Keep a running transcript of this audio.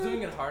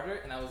it harder,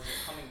 and I was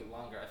just humming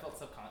longer. I felt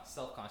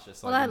self-conscious.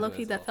 So Well, I I didn't do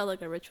low-key, it as that well. felt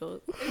like a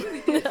ritual.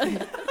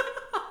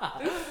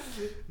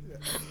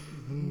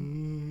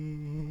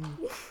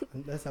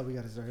 And that's how we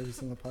gotta start every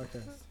single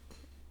podcast.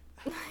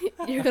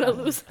 You're gonna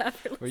lose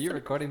after Were you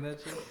recording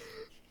that shit?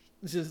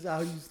 It's just how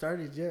you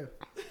started, yeah.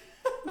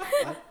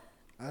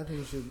 I think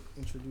we should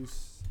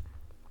introduce.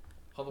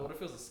 Hold on, what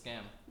if it was a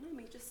scam? No,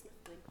 me just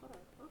sniffling. Hold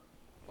on.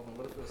 Hold on,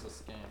 what if it was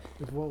a scam?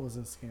 If what was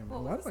a scam?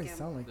 What Why was do a I scam?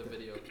 sound like The that?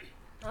 video.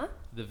 Huh?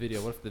 The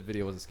video. What if the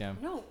video was a scam?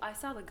 No, I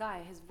saw the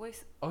guy. His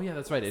voice. Oh yeah,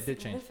 that's right. It did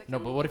change. No,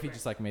 but what if he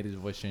just like made his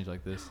voice change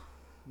like this?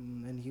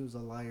 And he was a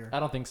liar. I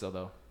don't think so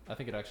though. I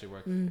think it actually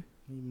worked. He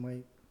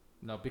might.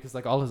 No, because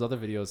like all his other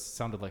videos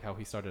sounded like how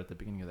he started at the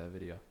beginning of that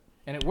video,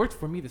 and it worked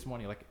for me this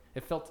morning. Like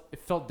it felt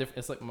different.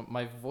 It's like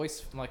my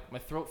voice, like my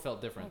throat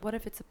felt different. What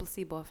if it's a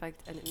placebo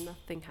effect and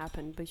nothing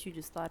happened, but you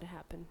just thought it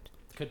happened?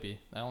 Could be.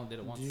 I only did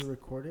it once. Did you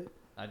record it?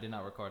 I did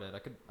not record it.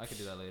 I could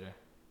do that later.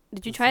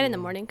 Did you try it in the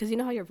morning? Because you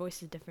know how your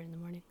voice is different in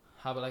the morning.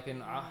 How about like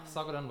in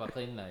Sakuran ba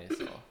plain na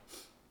so.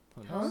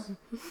 Who Huh? knows?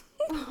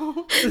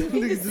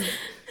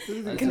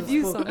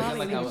 Confused I feel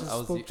like I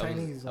Just spoke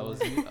Chinese.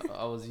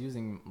 was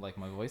using like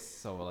my voice,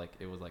 so like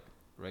it was like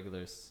regular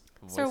voice.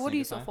 Sir, what are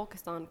you sync so time.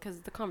 focused on? Because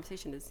the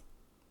conversation is,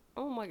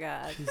 oh my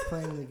god, He's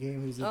playing the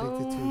game he's oh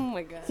addicted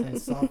my god. to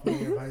since sophomore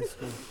year of high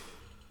school.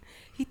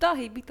 He thought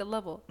he beat the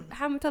level.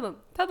 Tell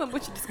them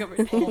what you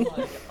discovered.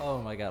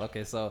 Oh my god.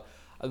 Okay, so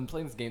I've been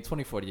playing this game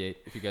 2048.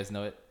 If you guys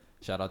know it,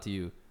 shout out to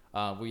you.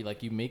 Where you,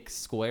 like you make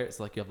squares,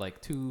 like you have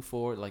like 2,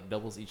 4 like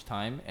doubles each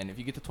time, and if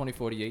you get to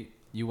 2048,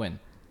 you win.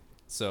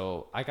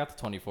 So I got to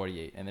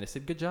 2048, and then it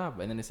said good job,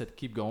 and then it said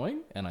keep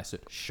going, and I said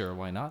sure,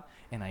 why not?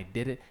 And I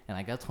did it, and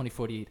I got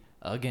 2048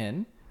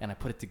 again, and I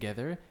put it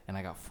together, and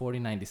I got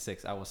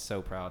 4096. I was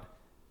so proud.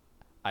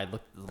 I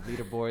looked at the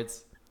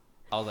leaderboards.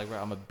 I was like, bro,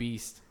 I'm a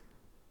beast.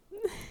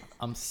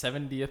 I'm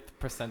 70th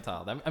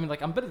percentile. I mean,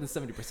 like, I'm better than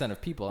 70%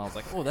 of people. And I was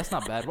like, oh, that's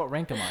not bad. What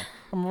rank am I?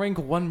 I'm rank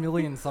 1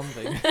 million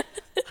something.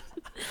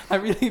 I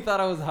really thought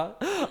I was hot.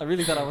 I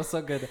really thought I was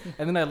so good.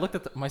 And then I looked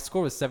at my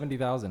score was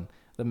 70,000.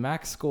 The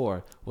max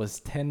score was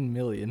 10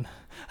 million.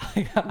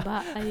 I got,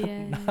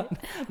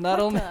 not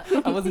only,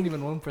 I wasn't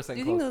even 1% Do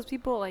you think close. those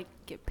people like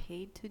get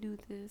paid to do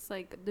this?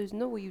 Like, there's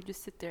no way you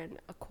just sit there and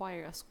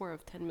acquire a score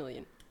of 10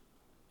 million.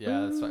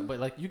 Yeah, that's right. But,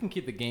 like, you can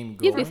keep the game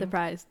You'd be going.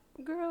 surprised.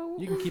 Girl.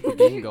 You can keep the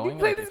game going.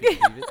 play Like, this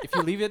if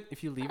you leave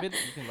it,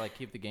 you can, like,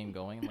 keep the game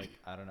going. Like,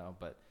 I don't know.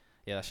 But,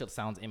 yeah, that shit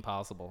sounds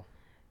impossible.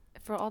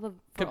 For all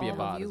Could be a of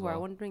bot you as who are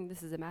well. wondering,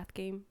 this is a math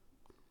game.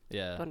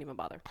 Yeah. Don't even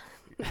bother.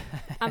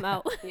 I'm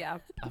out. Yeah.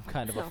 I'm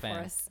kind of It's a not for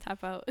fan. us.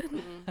 Tap out.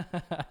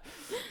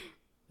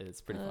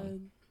 It's pretty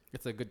fun.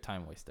 It's a good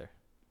time waster.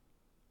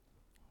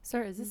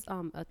 Sir, is this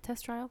a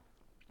test trial?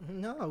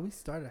 No, we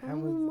started. Oh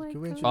Hamlet, my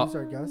can we god. introduce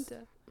our guest?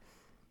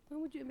 Why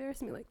would you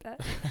embarrass me like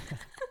that?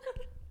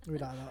 We're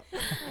not up.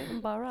 I'm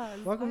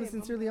embarrassed. Welcome I to am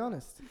Sincerely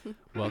Honest.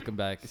 Welcome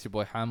back. It's your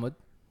boy Hamid.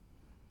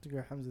 To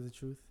your Hamza the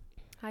truth.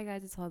 Hi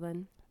guys, it's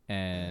Holden.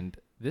 And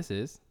this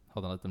is...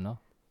 Hold on, let them know.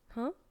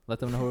 Huh? Let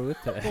them know who we're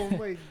with today. Oh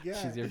my god.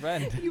 She's your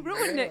friend. You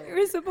ruined it. You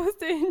were supposed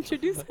to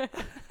introduce her.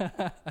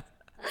 Go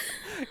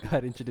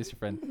ahead, introduce your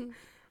friend.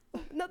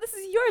 No, this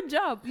is your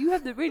job. You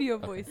have the radio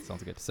Okay, voice.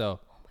 sounds good. So,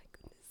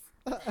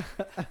 Oh my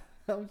goodness.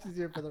 I'm just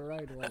here for the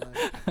ride.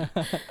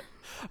 all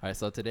right,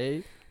 so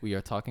today we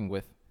are talking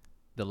with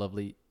the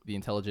lovely, the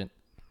intelligent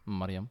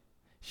Mariam.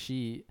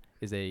 She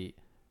is a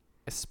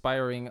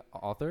aspiring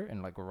author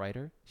and like a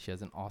writer. She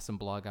has an awesome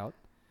blog out.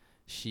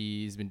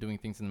 She's been doing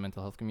things in the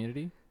mental health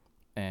community,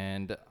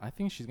 and I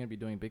think she's gonna be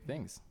doing big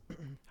things.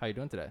 How you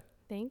doing today?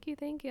 Thank you.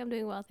 I'm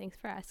doing well. Thanks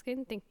for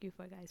asking. Thank you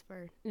guys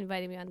for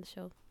inviting me on the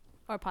show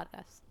or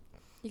podcast.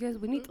 You guys,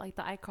 we need like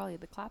the iCarly,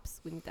 the claps.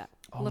 We need that.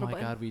 Oh Little my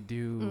button. God, we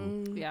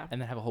do. Yeah.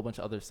 And then have a whole bunch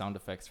of other sound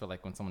effects for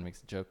like when someone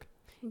makes a joke.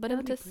 But That'd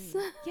I'm be just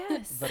great.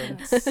 Yes.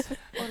 But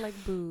Or like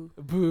boo.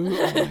 boo.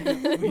 Oh my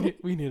God.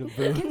 We need a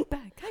boo. Get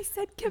back. I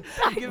said get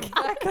back. Give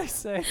back, I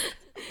say.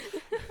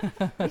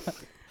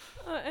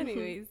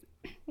 Anyways,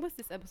 what's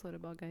this episode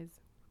about, guys?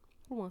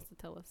 Who wants to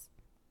tell us?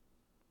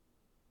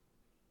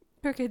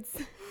 Crickets.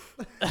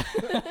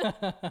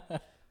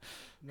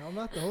 No, I'm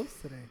not the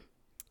host today.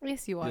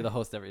 Yes, you You're are. the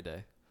host every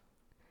day.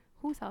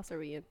 Whose house are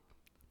we in?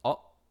 Oh,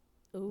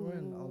 We're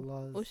in Ooh.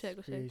 Allah's Oh,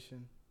 shit.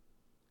 creation.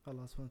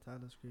 Allah subhanahu wa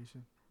ta'ala's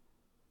creation.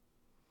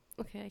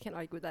 Okay, I can't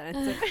argue with that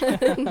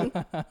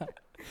answer.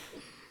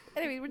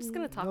 Anyway, we're just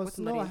gonna talk with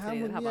somebody today.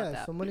 Hamlet, How about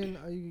that? Someone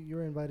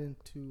you're invited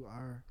to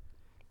our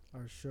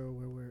show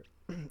where we're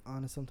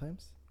honest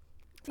sometimes.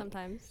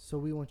 Sometimes. So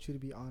we want you to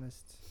be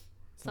honest.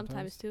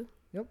 Sometimes too.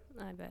 Yep.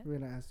 I bet. We're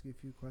gonna ask you a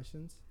few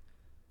questions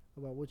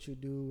about what you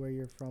do, where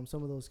you're from.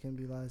 Some of those can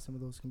be lies. Some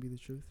of those can be the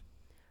truth.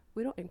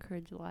 We don't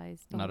encourage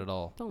lies. not at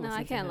all. Don't No, listen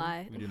I to can't him.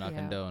 lie. We do not Yeah.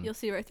 condone. You'll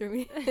see right through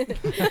me.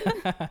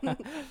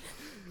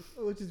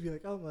 We'll just be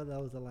like, oh, well, that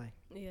was a lie.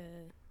 Yeah.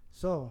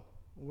 So,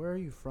 where are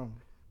you from?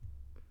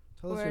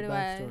 Tell us Where your do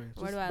backstory.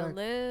 where Just do I back-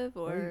 live?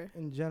 where Or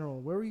you- in general,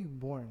 where were you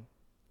born?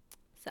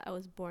 so I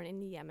was born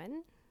in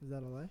Yemen. Is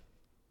that a lie?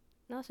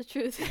 No, it's the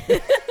truth.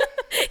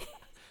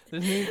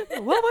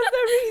 What was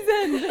the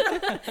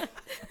reason?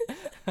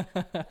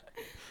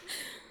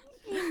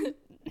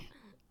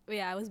 But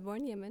yeah, I was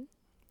born in Yemen,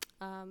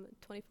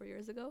 24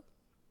 years ago.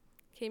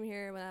 Came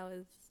here when I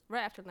was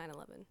right after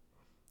 9/11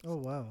 Oh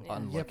wow. Yeah. Yeah,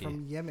 Unlucky.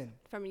 from Yemen.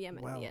 from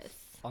Yemen. Wow. Yes.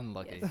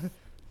 Unlucky. Yes.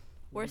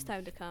 Worst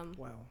time to come.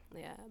 Wow.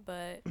 Yeah,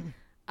 but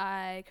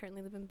I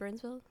currently live in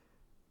Burnsville.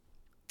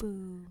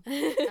 Boo.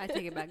 I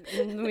take it back.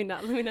 Let me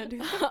not do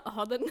that.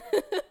 Hold on.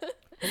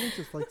 I think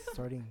just like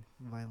starting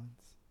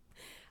violence.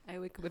 I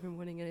wake up every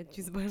morning and I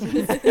choose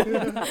violence.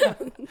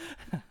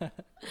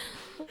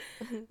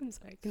 I'm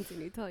sorry,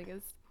 continue telling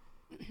us.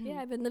 Yeah,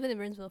 I've been living in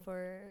Burnsville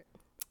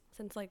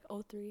since like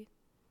 '03,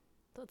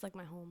 so it's like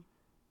my home.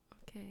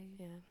 Okay.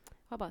 Yeah,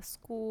 How about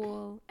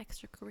school,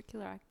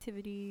 extracurricular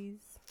activities?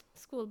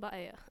 school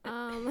by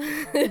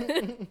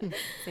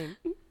Same.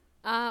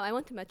 I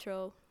went to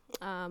Metro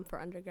for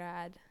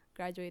undergrad.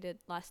 Graduated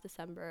last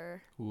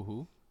December.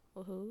 Woohoo.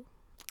 Woohoo!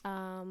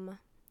 And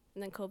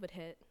then COVID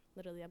hit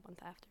literally a month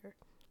after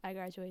I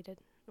graduated.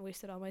 I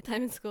wasted all my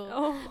time in school.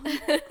 Oh.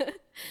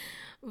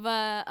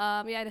 But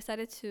yeah, I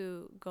decided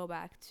to go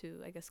back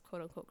to, I guess,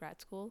 quote unquote grad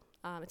school.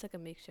 It's like a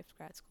makeshift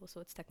grad school, so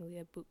it's technically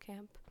a boot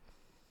camp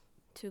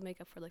to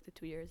make up for like the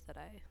 2 years that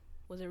I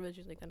was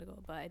originally gonna go,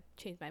 but I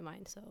changed my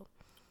mind. So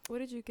What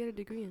did you get a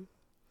degree in?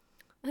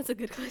 that's a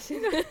good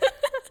question.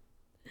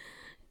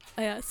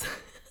 Yes.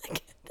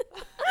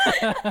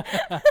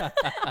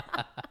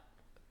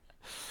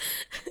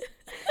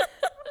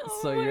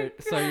 So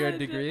your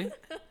degree?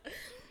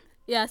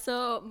 Yeah.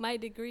 So my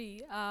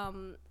degree,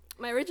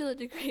 my original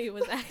degree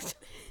was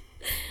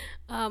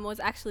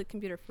actually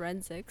computer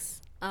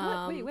forensics. Wait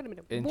a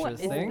minute. What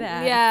is Interesting.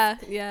 that? Yeah,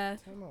 yeah.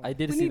 Time out. I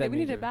did We see need, that we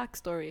need a major.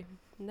 backstory.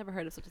 Never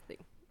heard of such a thing.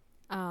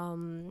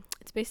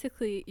 It's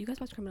basically, you guys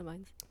watch Criminal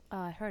Minds?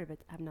 I heard of it.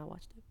 I've not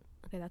watched it.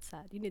 Okay, that's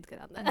sad. You need to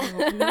get on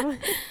that. No.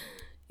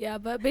 Yeah,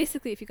 but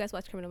basically, if you guys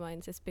watch Criminal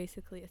Minds, it's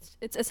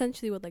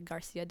essentially what like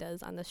Garcia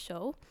does on the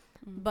show,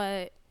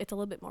 but it's a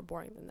little bit more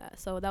boring than that.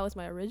 So that was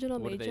my original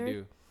What major. did they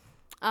do?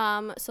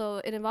 So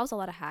it involves a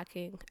lot of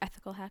hacking,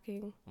 ethical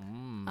hacking.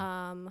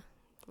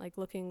 Like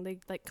they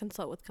like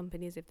consult with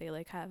companies if they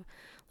like have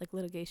like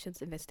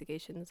litigations,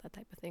 investigations, that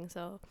type of thing.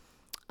 So,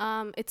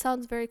 it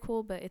sounds very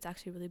cool, but it's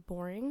actually really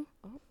boring.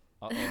 Uh-oh.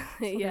 So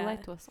Yeah. they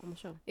lied to us on the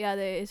show. Yeah,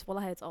 it's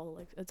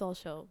all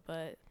show,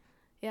 but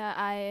yeah,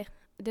 I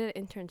did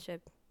an internship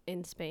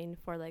in Spain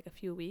for like a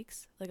few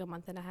weeks, like a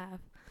month and a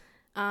half,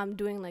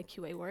 doing like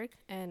QA work,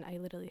 and I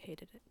literally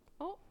hated it.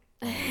 Oh.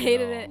 I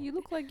hated no. it. You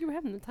look like you were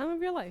having the time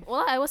of your life.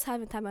 Well, I was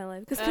having time of my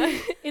life because my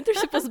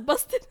internship was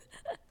busted.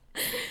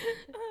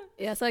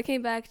 Yeah, so I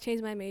came back,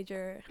 changed my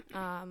major.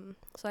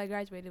 So I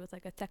graduated with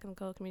like a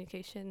technical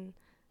communication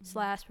 /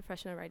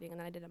 professional writing, and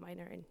then I did a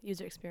minor in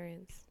user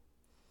experience.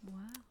 Wow.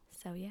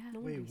 So yeah. No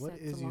wonder Wait, you what said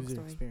it's is a long user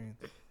story. experience?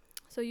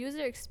 So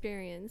user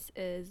experience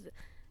is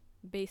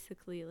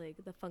basically like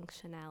the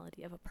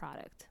functionality of a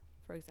product.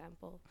 For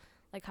example,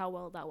 like how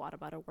well that water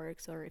bottle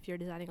works, or if you're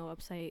designing a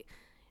website,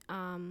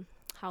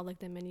 how like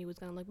the menu is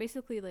gonna look.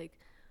 Basically, like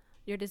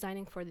you're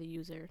designing for the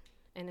user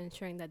and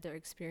ensuring that their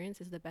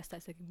experience is the best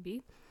as it can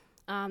be.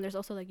 There's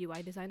also like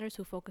UI designers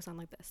who focus on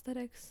like the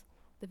aesthetics,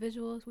 the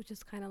visuals, which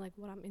is kind of like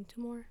what I'm into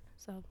more.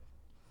 So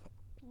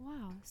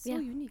Wow, so Yeah.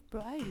 unique,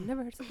 bro. I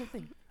never heard such a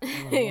thing. I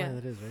don't know Yeah. why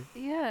that is, right?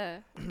 Yeah.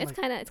 it's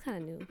kind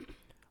of new,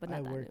 but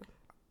not that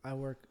I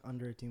work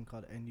under a team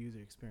called End User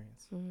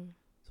Experience. new. Mm-hmm.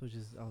 So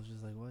I was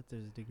just like, what?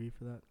 There's a degree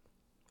for that?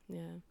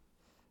 Yeah,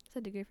 it's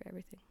a degree for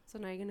everything. So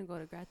now you're gonna go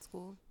to grad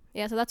school.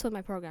 Yeah, so that's what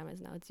my program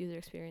is now. It's user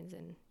experience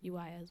and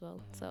UI as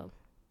well. So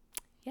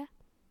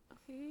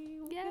Okay.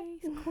 Yeah.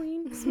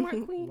 Queen,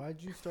 smart queen.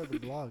 Why'd you start a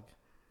blog?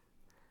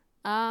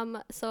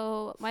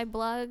 so my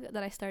blog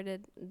that I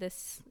started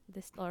this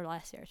or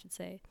last year, I should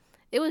say,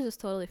 it was just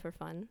totally for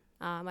fun.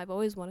 I've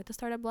always wanted to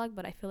start a blog,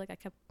 but I feel like I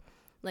kept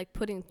like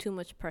putting too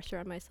much pressure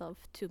on myself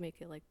to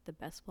make it like the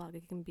best blog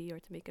it can be or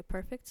to make it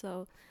perfect.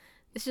 So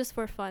it's just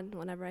for fun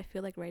whenever I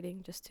feel like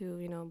writing, just to,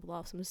 you know, blow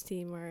off some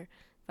steam, or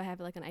if I have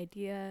like an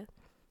idea,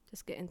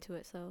 just get into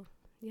it. So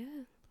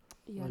yeah.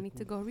 Y'all Like need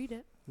to go read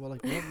it. Well,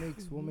 like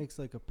what makes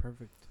like a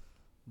perfect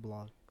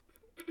blog?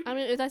 I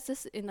mean, that's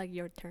just in like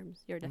your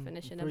terms, your Mm,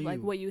 definition for of like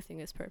you. what you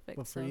think is perfect.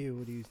 But for so you,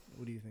 what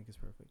do you think is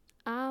perfect?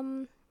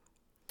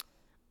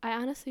 I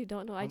honestly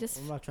don't know. I'm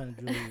I'm not trying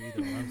to drill you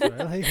either. I'm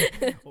sorry.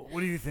 Like, what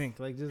do you think?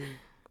 Like,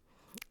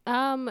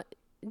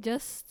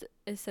 just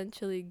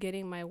essentially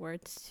getting my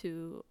words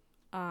to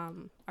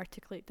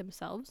articulate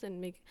themselves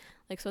and make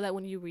like so that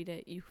when you read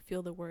it, you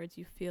feel the words,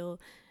 you feel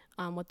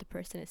what the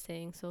person is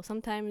saying. So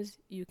sometimes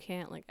you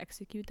can't like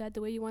execute that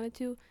the way you wanted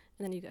to, and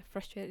then you get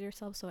frustrated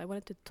yourself. So I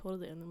wanted to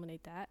totally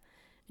eliminate that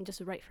and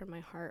just write from my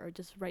heart, or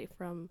just write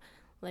from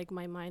like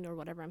my mind or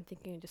whatever I'm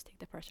thinking, and just take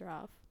the pressure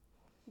off.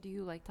 Do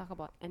you like talk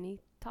about any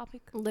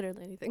topic?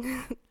 Literally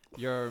anything.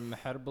 Your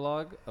Meher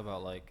blog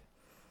about like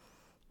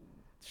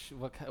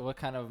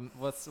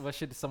what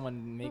should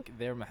someone make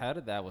their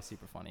Meher? That was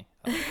super funny.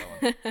 I like that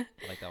one.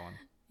 I like that one.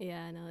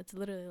 Yeah, I know. It's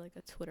literally like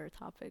a Twitter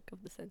topic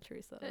of the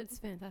century. So It's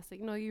fantastic.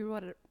 No, you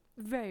wrote it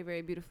very,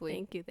 very beautifully.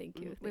 thank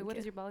you. Wait, what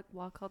is your blog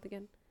called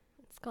again?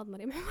 called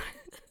Money Memory.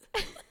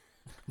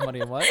 Money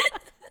and what?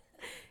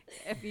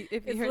 If you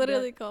It's heard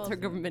literally it's called. her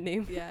government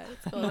name. Yeah,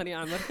 it's called. Money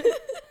on Money.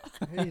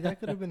 Hey, that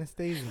could have been a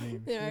stage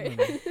name. Yeah, You right.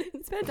 don't know.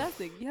 It's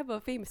fantastic. You have a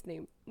famous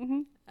name.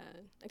 Mm-hmm.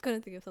 I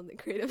couldn't think of something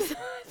creative, so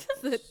I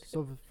just said.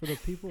 So for the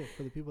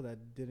people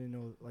that didn't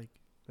know, like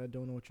that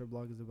don't know what your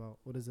blog is about,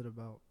 what is it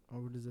about, or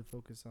what does it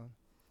focus on?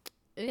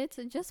 It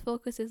just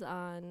focuses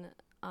on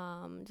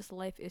just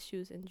life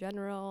issues in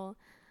general.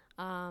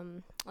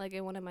 Like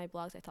in one of my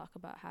blogs, I talk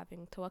about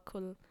having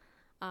tawakkul.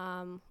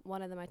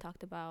 One of them I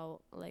talked about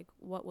like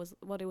what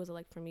it was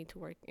like for me to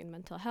work in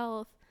mental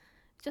health,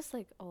 just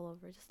like all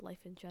over, just life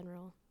in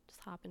general. Just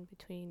hop in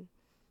between.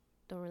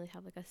 Don't really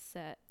have like a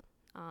set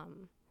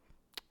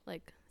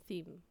like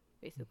theme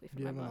basically for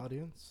Do you my have an blog.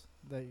 audience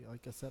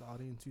like a set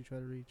audience you try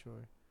to reach,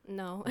 or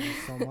No,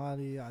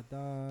 Somali,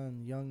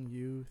 Adan, young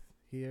youth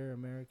here,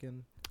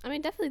 American? I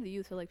mean definitely the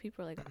youth, so like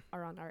people are like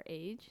around our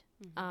age.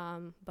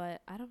 Mm-hmm.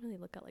 But I don't really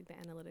look at like the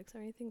analytics or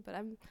anything. But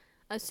I'm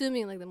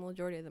assuming like the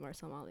majority of them are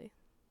Somali.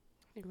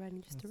 You're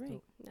writing just to That's write.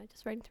 dope. Yeah,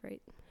 just writing to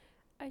write.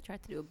 I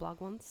tried to do a blog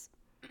once.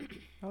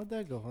 How'd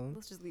that go, huh?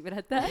 Let's just leave it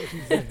at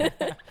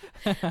that.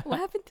 What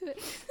happened to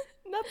it?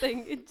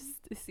 Nothing. It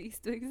just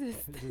ceased to exist.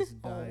 It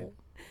just died.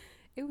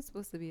 It was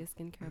supposed to be a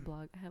skincare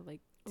blog. I have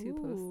like 2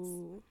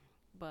 posts,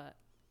 but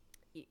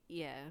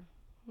yeah.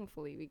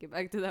 Hopefully we get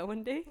back to that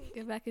one day.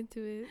 Get back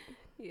into it.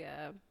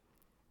 Yeah.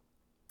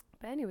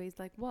 But anyways,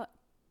 like what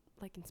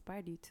like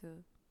inspired you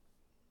to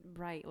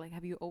write? Like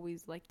have you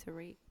always liked to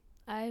write?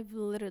 I've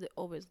literally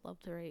always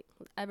loved to write.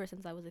 Ever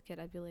since I was a kid,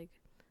 I'd be like,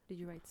 Did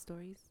you write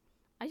stories?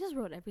 I just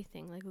wrote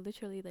everything. Like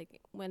literally, like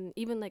when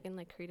even like in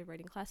like creative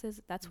writing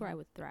classes, that's where I Mhm.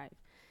 would thrive,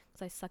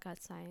 because I suck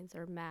at science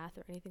or math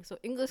or anything. So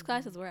English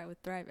class is where I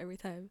would thrive every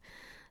time.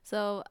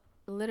 So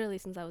literally,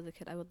 since I was a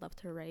kid, I would love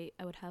to write.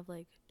 I would have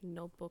like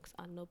notebooks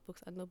on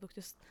notebooks on notebooks,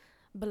 just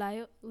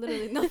balayo,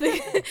 literally nothing,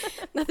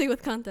 nothing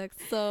with context.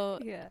 So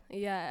Yeah.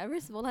 yeah,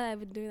 I've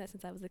been doing that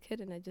since I was a kid,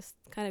 and it just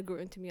kind of grew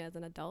into me as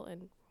an adult,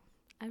 and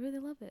I really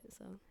love it.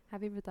 So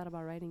Have you ever thought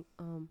about writing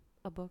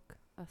a book,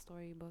 a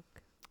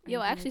storybook? yo,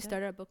 I anything actually like that?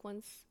 started a book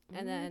once,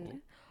 and then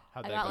Mm.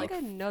 How'd I that got, go? I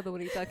think I know the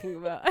one you're talking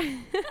about.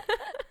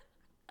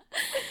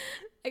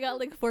 I got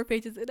like 4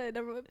 pages in. I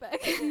never went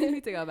back. You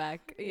need to go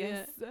back. Yeah.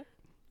 Yes.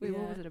 Wait,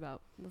 what Yeah. was it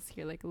about? Let's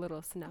hear like a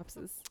little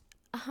synopsis.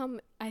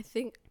 I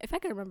think if I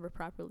can remember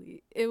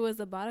properly, it was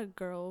about a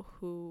girl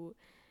who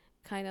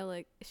kind of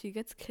like she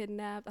gets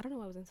kidnapped. I don't know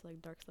why I was into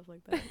like dark stuff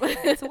like that.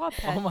 It's a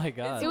Wattpad. Oh my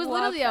god. It was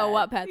literally a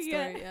Wattpad. Wattpad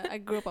Yeah. story. Yeah. I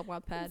grew up on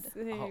Wattpad.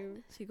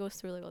 Same. She goes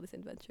through like all these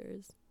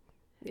adventures.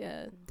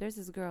 Yeah. There's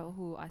this girl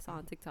who I saw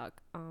on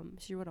TikTok.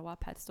 She wrote a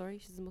Wattpad story.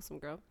 She's a Muslim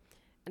girl,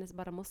 and it's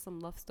about a Muslim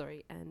love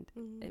story, and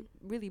it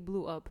really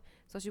blew up.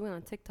 So she went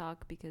on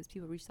TikTok because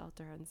people reached out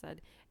to her and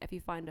said, if you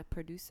find a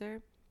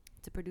producer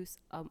to produce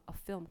a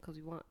film, because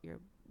we want your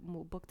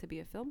book to be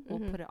a film, we'll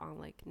Mhm. put it on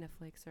like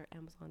Netflix or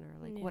Amazon or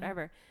like Yeah.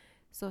 whatever.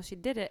 So she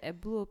did it.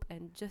 It blew up,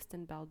 and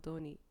Justin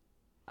Baldoni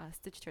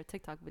stitched her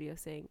TikTok video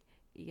saying,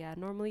 yeah,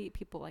 normally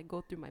people like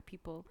go through my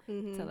people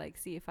to like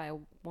see if I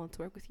want to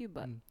work with you,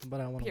 but But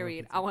I want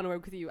period, I want to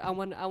work with you. I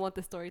want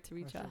the story to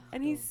reach That out. shit is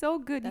And he's dope. so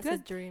good. That's You a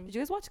guys, dream. did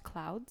you guys watch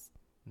Clouds?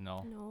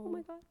 No. No. Oh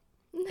my god!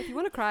 If you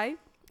want to cry,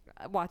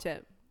 watch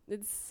it.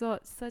 It's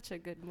such a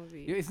good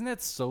movie. Yeah, isn't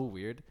that so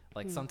weird?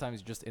 Like Mm.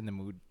 sometimes you're just in the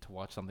mood to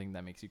watch something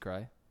that makes you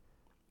cry.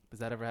 Does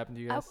that ever happen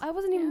to you I, guys? I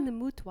wasn't even in Yeah. the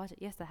mood to watch it.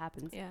 Yes, that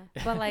happens. Yeah.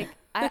 But like,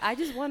 I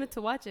just wanted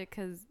to watch it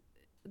because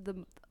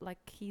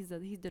he's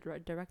the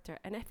director,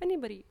 and if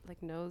anybody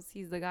like knows,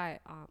 he's the guy.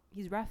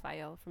 He's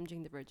Raphael from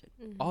Jane the Virgin.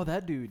 Oh,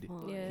 that dude.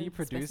 Yeah. He Specimen.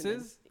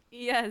 produces?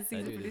 Yes, That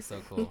he's a dude is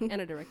producer so cool.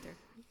 and a director.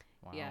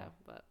 Wow. Yeah,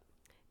 but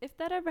if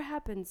that ever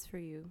happens for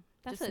you,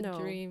 That's just a know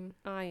dream.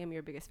 I am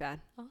your biggest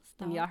fan. Oh,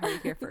 And y'all heard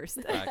it here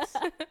first. Facts.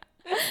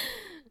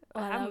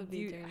 Wow, that would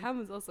be a dream.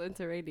 Ham is also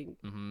into rating.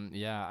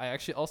 Yeah, I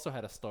actually also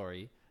had a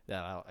story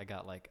that I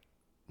got like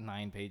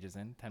 9 pages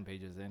in, 10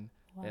 pages in,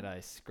 that I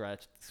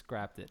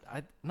scrapped it.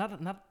 I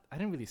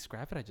didn't really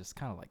scrap it. I just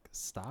kind of like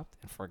stopped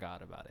and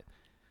forgot about it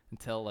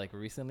until like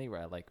recently,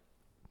 where I like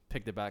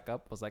picked it back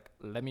up. Was like,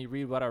 let me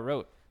read what I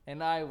wrote,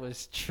 and I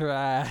was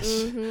trash.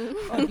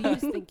 Mm-hmm. Oh, you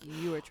just think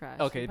you were trash.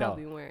 Okay, You no.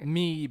 probably weren't.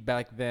 Me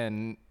back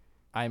then,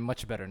 I'm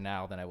much better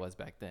now than I was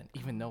back then.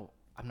 Even though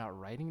I'm not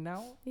writing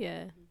now,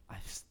 Yeah.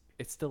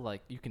 it's still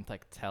like you can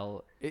like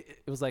tell.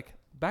 It was like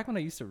back when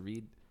I used to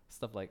read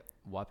stuff like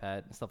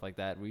Wattpad and stuff like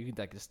that, where you could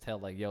like just tell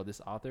like, yo, this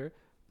author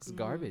is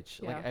garbage.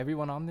 Like yeah.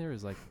 everyone on there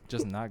is like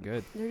just not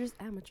good. They're just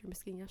amateur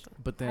miskin yasha.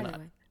 But then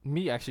Anyway.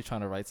 me actually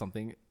trying to write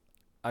something,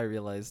 I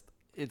realized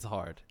it's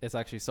hard. It's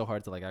actually so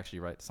hard to like actually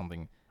write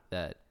something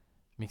that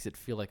makes it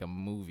feel like a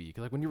movie.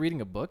 'Cause like when you're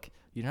reading a book,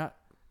 you're not.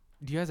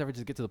 Do you guys ever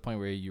just get to the point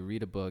where you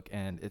read a book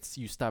and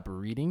you stop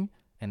reading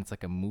and it's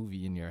like a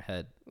movie in your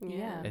head?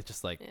 Yeah. It's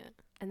just like Yeah.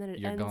 And then it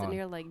You're ends gone. and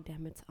you're like,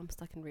 damn it, I'm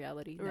stuck in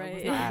reality. That was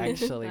Right. not-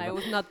 actually. I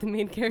was not the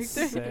main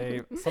character.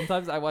 Same.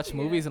 Sometimes I watch Yeah.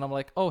 movies and I'm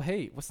like, oh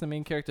hey, what's the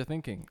main character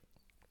thinking?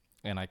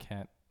 And I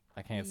can't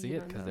see You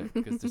it don't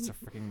because it's a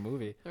freaking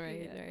movie.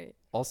 Right. Yeah. Right.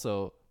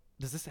 Also,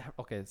 does this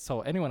okay?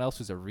 So anyone else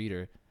who's a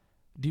reader,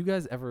 do you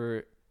guys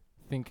ever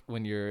think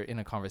when you're in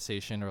a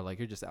conversation or like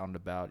you're just out and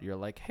about, you're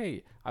like,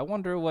 hey, I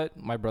wonder what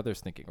my brother's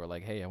thinking, or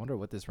like, hey, I wonder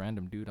what this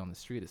random dude on the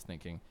street is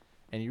thinking,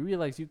 and you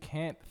realize you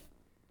can't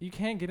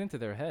get into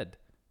their head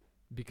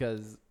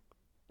because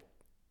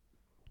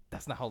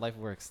that's not how life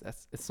works.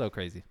 It's so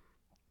crazy.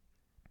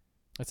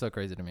 It's so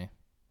crazy to me.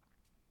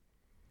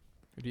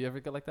 Do you ever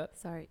get like that?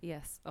 Sorry.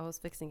 Yes, I was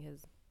fixing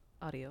his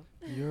audio.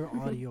 Your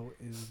audio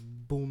is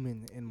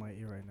booming in my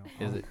ear right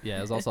now. Is it? Yeah,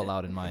 it was also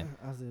loud in mine.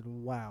 I said,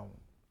 wow.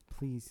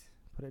 Please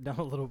put it down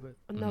a little bit.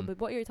 No, Mhm. but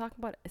what you're talking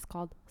about is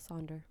called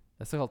Sonder.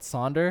 That's called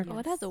Sonder. Oh,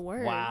 it has a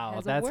word. Wow,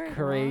 Has a that's word.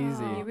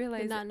 crazy. You Did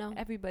realize not know.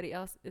 everybody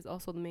else is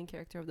also the main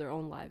character of their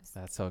own lives.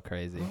 That's so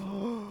crazy.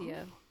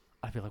 Yeah.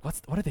 I'd be like, what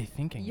are they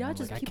thinking? Yeah, I'm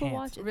just like, people I can't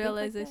watch it, think like that.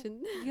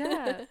 Realization.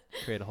 Yeah.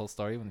 create a whole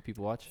story when the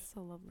people watch.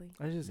 So lovely.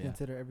 I just Yeah.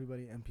 consider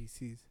everybody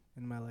NPCs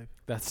in my life.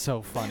 That's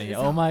so funny. It's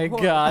Oh my horrible.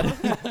 god.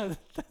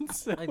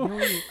 That's so Like, you know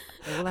when you,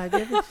 well, have you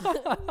ever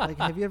just, like,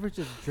 have you ever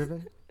just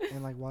driven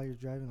and like while you're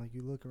driving, like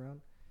you look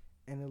around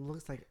and it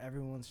looks like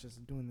everyone's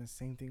just doing the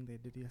same thing they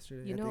did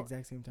yesterday You at the know,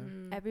 exact same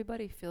time? Mm.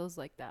 Everybody feels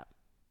like that.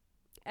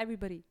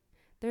 Everybody.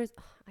 There's,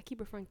 I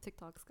keep referring to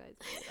TikToks, guys.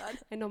 Oh my God.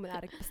 I know I'm an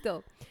addict, but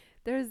still.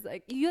 There's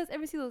like, you guys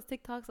ever see those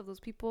TikToks of those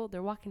people?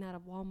 They're walking out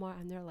of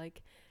Walmart and they're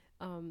like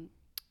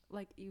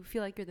you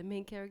feel like you're the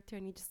main character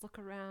and you just look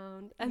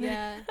around. And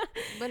Yeah.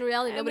 But in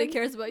reality, and nobody then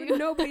cares about you.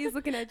 Nobody's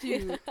looking at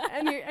you.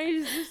 And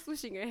you're just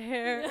swishing your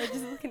hair or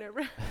just looking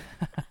around.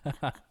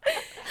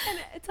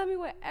 And tell me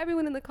what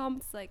everyone in the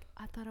comments is like,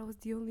 I thought I was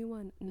the only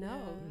one.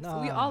 No. Yeah.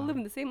 So we all Nah. live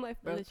in the same life,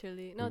 bro.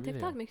 Literally. No, We really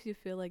TikTok are. makes you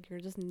feel like you're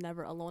just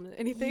never alone in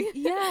anything.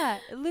 Yeah,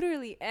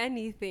 literally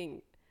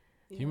anything.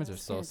 Humans Yeah. are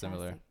so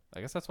similar. Fantastic.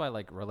 I guess that's why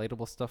like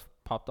relatable stuff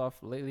popped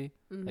off lately.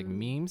 Like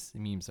Mhm.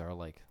 memes are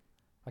like,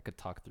 I could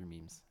talk through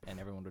memes and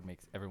everyone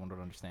would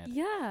understand.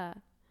 Yeah.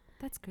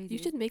 That's crazy.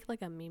 You should make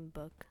like a meme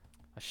book.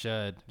 I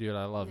should, dude.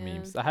 I love Yeah.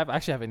 memes. I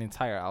actually have an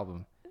entire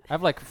album. I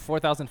have like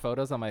 4,000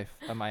 photos on my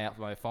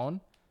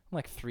phone.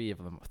 Like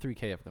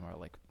 3K of them are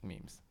like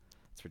memes.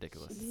 It's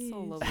ridiculous. So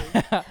Jeez.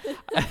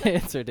 lovely.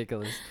 It's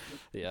ridiculous.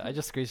 Yeah, I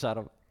just screenshot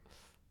them.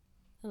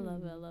 I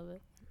love it. I love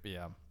it.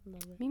 Yeah, I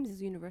love it. Memes is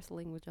the universal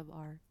language of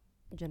our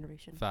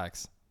generation.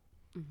 facts.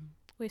 Mm-hmm.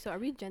 Wait, so are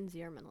we Gen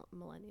Z or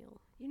millennial?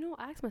 You know,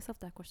 I ask myself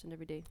that question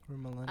every day. We're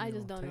millennial.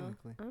 just don't know.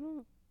 technically. I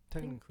don't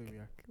Technically, we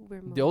are. think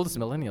we're The oldest millennials.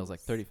 millennial is like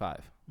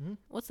 35. Mm-hmm.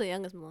 What's the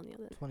youngest millennial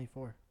then?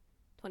 24.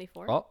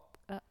 24? Oh,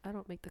 I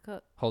don't make the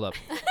cut. hold up.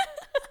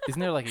 Isn't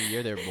there like a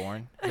year they're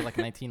born? Is it like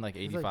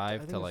 1985 I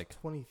think to it's like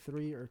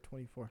 23 or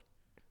 24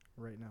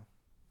 right now.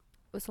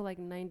 So like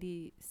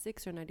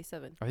 96 or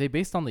 97. Are they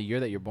based on the year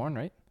that you're born,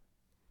 right?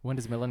 When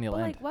does millennial But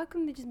end? like, why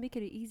couldn't they just make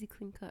it an easy,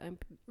 clean cut and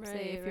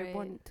say if you're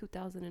born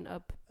 2000 and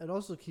up? It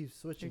also keeps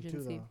switching Gen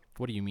too, Z. though.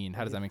 What do you mean?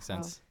 How does that make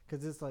Wow. sense?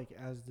 Because it's like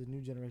as the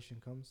new generation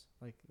comes,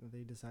 like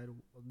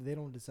they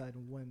don't decide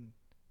when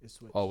it's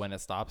switched. Oh, when it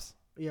stops?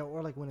 Yeah,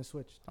 or like when it's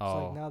switched. So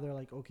Oh. like now they're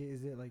like, okay,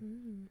 is it like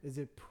Mm. is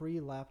it pre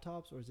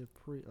laptops or is it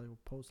pre like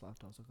post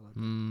laptops? Something like that.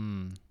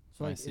 Mm.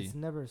 So I like see. it's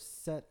never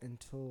set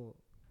until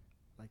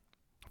I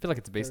feel like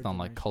it's based Third on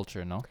like generation.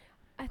 culture, no?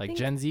 I Like think,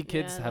 Gen Z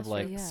kids Yeah, have that's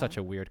like true. such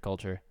Yeah. a weird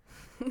culture.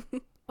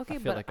 okay, feel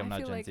but like I'm I not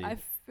feel Gen like Z. I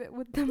fit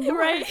with them more.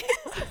 Right.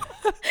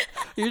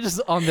 You're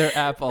just on their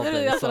app all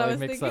Literally, day, that's so what I it was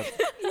makes thinking.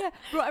 sense. Yeah,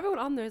 bro, everyone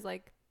on there is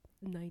like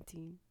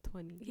 19,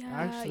 20. Yeah,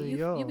 Actually, you be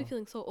yo.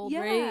 feeling so old, Yeah,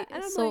 right?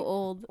 and I'm So like-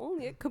 old.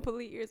 Only a couple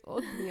of years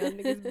older than y'all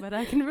niggas, but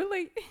I can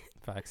relate.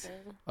 Facts.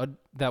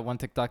 That one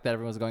TikTok that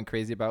everyone was going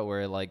crazy about,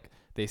 where like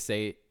they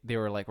say they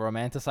were like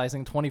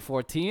romanticizing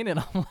 2014, and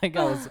I'm like,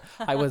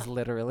 I was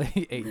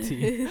literally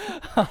 18.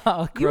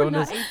 How You were grown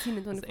not is 18 in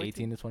it's 2014.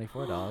 18 to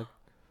 24, dog.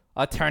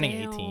 Turning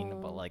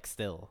 18, but Damn. like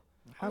still.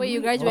 how Wait,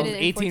 you many- I was graduated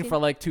in 18 14? for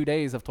like 2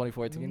 days of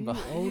 2014, but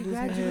You You old as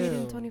graduated in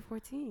hell.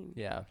 2014.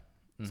 yeah.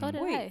 So Mhm.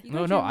 did Wait, I. you No,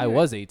 graduated I when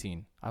was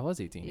 18. I was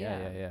 18.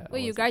 Yeah. Yeah. I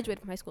Wait, you was graduated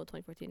from high school in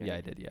 2014, 18. right? Yeah,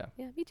 I did. Yeah.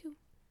 Yeah, me too.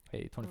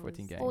 Hey,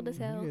 2014 was gang. Old as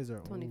hell. You guys are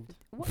 2015.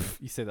 old. What?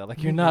 You say that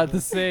like you're not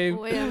the same.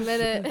 Wait a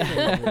minute.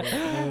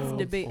 It's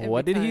debate every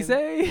What did he time.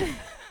 say?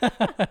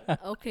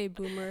 Okay,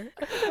 boomer.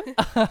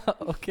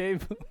 Okay.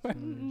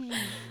 Mm.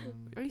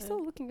 Are you Okay.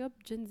 still looking up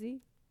Gen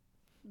Z?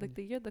 Like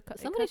the year the cut.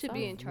 it Somebody cuts should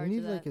be off? in charge We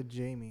need of like that. a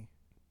Jamie.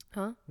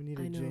 Huh? We need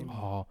I a know. Jamie.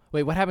 Oh,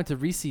 wait, what happened to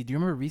Reese? Do you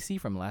remember Reese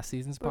from last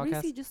season's But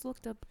podcast? Reese just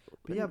looked up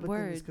But yeah, but then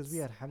words. it's because we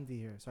had Hamdi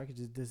here, so I could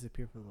just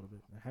disappear for a little bit.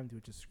 And Hamdi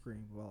would just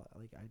scream while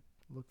like I'd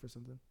look for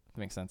something, That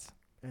makes sense.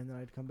 and then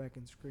I'd come back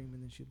and scream,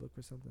 and then she'd look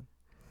for something.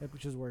 It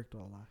just worked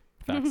all lie.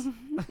 Facts.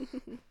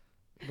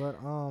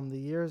 But the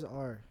years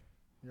are.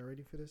 You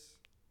ready for this?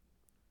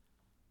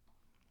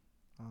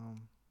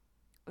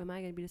 Am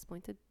I gonna be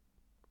disappointed?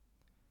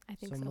 I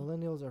think So so.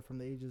 millennials are from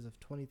the ages of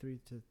 23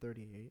 to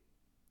 38.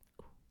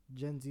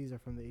 Gen Zs are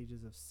from the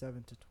ages of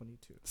 7 to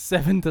 22.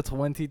 7 to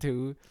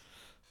 22.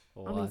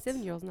 I mean,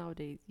 7-year-olds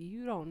nowadays,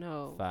 you don't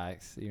know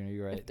Facts.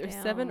 You're if right. they're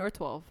Damn. 7 or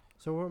 12.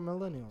 So we're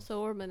millennials.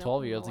 So we're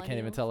 12-year-olds, you can't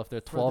even millennials. tell if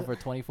they're For 12 the- or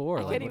 24.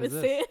 I Like, can't what even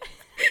is say this?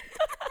 it.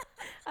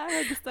 I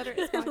heard the stutter.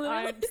 It's fine. I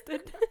Literally.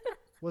 understood.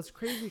 What's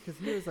crazy because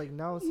here is like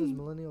now it says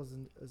millennials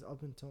is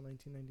up until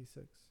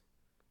 1996.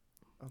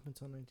 up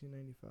until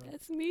 1995,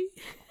 That's me.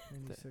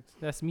 96.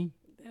 That's me.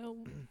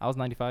 Damn. I was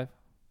 95.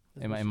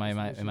 That's Am I what am I she- am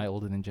I that's what am I she-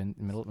 older than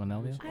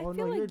millennial? I Oh,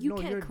 feel no, like you're- you no,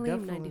 can't you're claim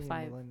definitely a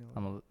 95.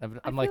 millennial.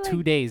 I'm I like feel 2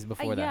 like- days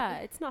before that. Yeah,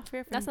 it's not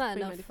fair for That's them to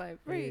not claim enough. 95.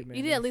 Hey, Right. man,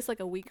 You did at least like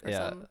a week or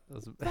Yeah, something. it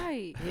was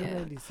Right. You're Yeah.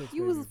 96,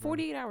 You was baby, bro.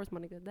 48 hours,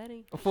 my nigga. That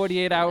ain't.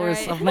 48 hours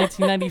Right. of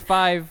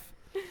 1995.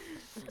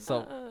 So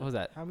what was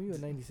that? How many you a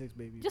 96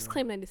 baby? Just bro?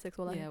 claim 96.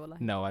 Well, Yeah, well,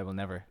 No, I will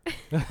never.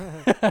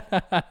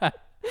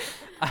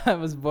 I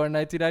was born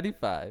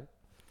 1995.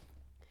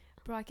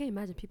 bro, I can't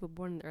imagine people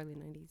born in the early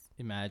 90s.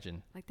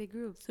 Imagine. Like they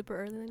grew up. super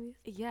early 90s.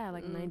 Yeah,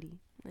 like Mm. 90,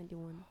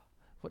 91.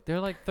 What? They're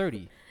like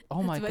 30.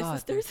 Oh my That's my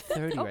god, they're sisters.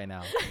 30 right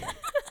now.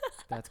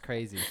 That's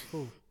crazy.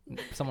 Who?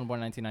 Someone born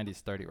 1990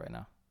 is 30 right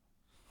now.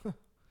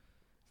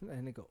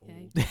 That nigga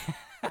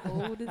Yeah,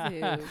 old. Old as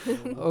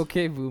hell.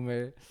 Okay,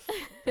 boomer.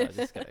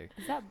 Just kidding.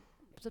 Is that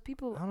so?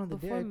 People I don't know. The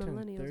day before I turned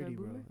millennials 30, are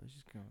bro, boomer. it's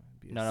just gonna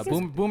be. a No, no.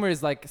 second. Boomer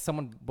is like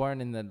someone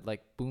born in the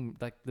like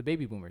the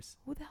baby boomers.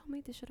 Who the hell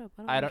made this shit up?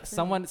 I don't.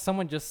 understand.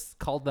 Someone just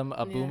called them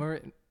a Yeah. boomer,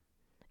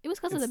 It was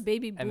because of the It's-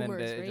 baby and then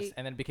boomers, it right? just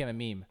and then it became a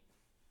meme.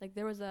 Like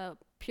there was a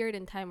period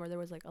in time where there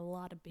was like a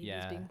lot of babies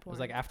Yeah, being it born. was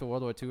like after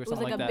World War II or it was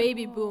something like like a that.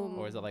 baby boom.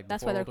 Or is it like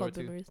That's before why they're World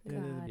called War II? boomers. Yeah,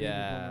 they're the God. baby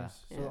Yeah.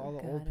 boomers. So Yeah. all the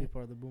Got old it.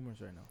 people are the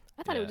boomers right now.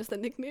 I thought it Yeah. was just a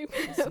nickname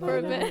It's for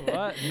a not bit. no.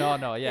 What?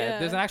 No, yeah. Yeah.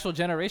 There's an actual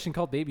generation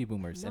called baby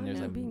boomers, Now and there's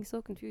I'm a being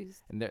so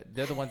confused. and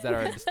they're the ones that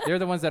are they're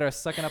the ones that are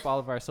sucking up all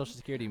of our social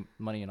security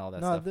money and all that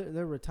No, stuff.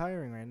 they're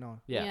retiring right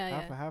now. Yeah.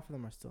 Yeah. Half of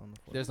them are still on the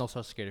force. There's no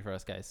social security for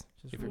us guys.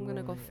 Just if I'm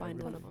gonna go ruining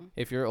find one of everything. them.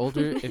 If you're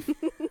older,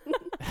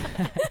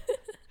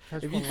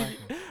 Touch if one you-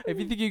 like me. if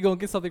you think you're gonna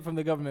get something from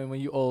the government when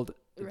you old,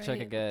 check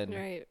Right, again.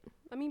 Right.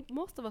 I mean,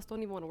 most of us don't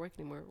even want to work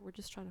anymore. We're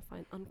just trying to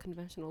find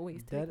unconventional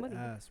ways to Dead make money.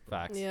 ass, bro.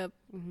 Facts. Yep.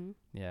 Mm-hmm.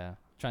 Yeah,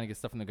 trying to get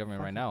stuff from the government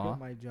If I right could now, quit huh?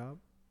 my job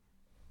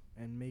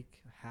and make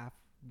half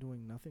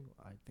doing nothing,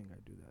 I think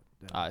I'd do that.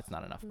 Dead ass. It's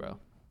not enough, bro.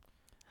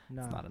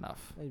 Nah, It's not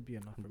enough. it'd be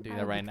enough for I'm me. doing I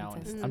that would right be now.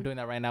 content. I'm doing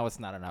that right now. It's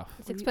not enough.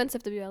 It's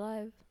expensive to be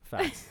alive.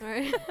 Facts. All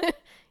right.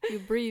 You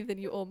breathe and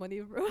you owe money,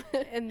 bro.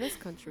 In this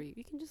country,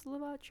 you can just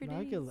live out your No,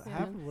 I days. could you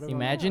half know? of whatever.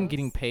 Imagine else.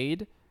 getting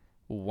paid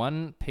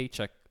one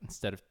paycheck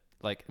instead of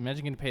like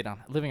imagine getting paid on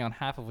living on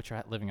half of what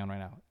you're living on right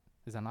now.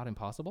 Is that not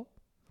impossible?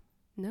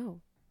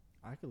 No,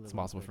 I could live. It's off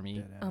possible that for me.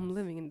 dead I'm ass.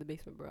 living in the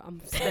basement, bro. I'm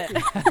set.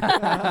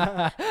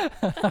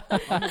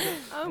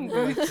 I'm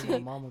going going to my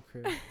cheap. mama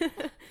crib.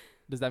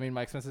 Does that mean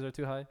my expenses are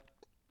too high?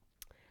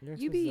 Your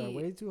You expenses are be-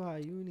 way too high.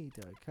 You need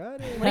to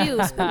cut it. What do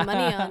you spend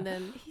money on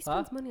then? He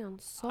Huh? spends money on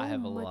so I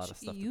have a much lot of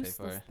stuff to pay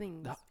useless for.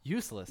 things.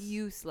 Useless.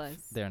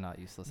 Useless. They're not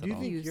useless Do at you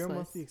all. think your Useless.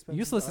 monthly expenses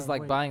Useless are is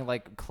like way- buying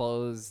like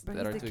clothes Bro,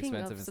 that he's are the too king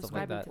of expensive and stuff like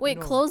subscribing that. to- Wait,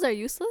 No. clothes are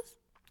useless?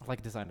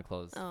 Like designer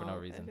clothes Oh, for no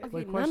okay, reason. okay. Okay,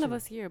 Wait, none question. of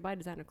us here buy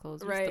designer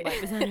clothes. We Right.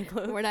 used to buy designer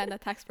clothes. We're not in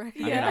that tax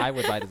bracket. I mean, I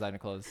would buy designer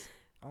clothes.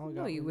 Oh,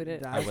 No, God, you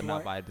wouldn't. I that's would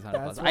not why- buy designer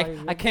that's clothes. why I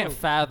you're can't broke.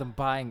 fathom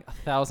buying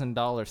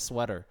 $1,000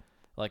 sweater.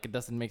 Like it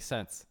doesn't make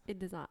sense. It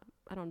does not.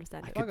 I don't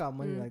understand it. If I got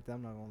money Mm. like that,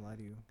 I'm not gonna lie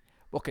to you.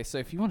 Okay, so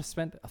if you want to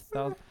spend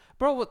 $1,000,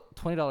 bro, what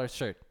 $20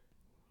 shirt?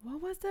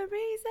 What was the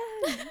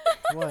reason?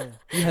 What?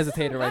 You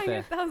hesitated right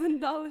there.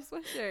 $1,000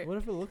 sweatshirt. What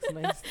if it looks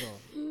nice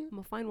though? I'm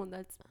gonna find one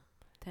that's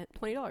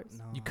 $20.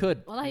 No. You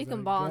could. Well, now you Is can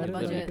that ball on a good?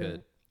 Literally budget.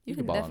 could. You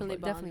can can ball on a definitely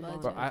budget. ball on a Definitely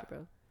budget. ball on Bro,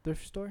 bro.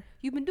 Thrift store?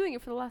 You've been doing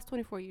it for the last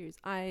 24 years.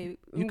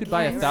 You could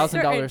buy a Yes. $1,000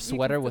 Certain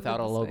sweater you can without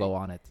a still live this logo way.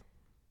 on it.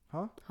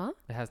 Huh? Huh?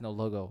 It has no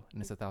logo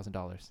and it's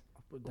 $1,000.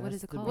 What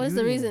is it called? What is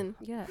the beauty. reason?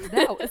 Yeah,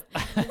 that was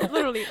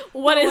literally.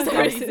 What that is was the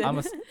the reason?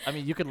 reason. I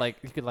mean, you could like,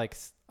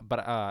 but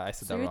I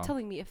said So that you're wrong.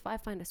 telling me if I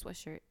find a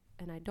sweatshirt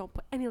and I don't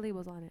put any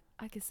labels on it,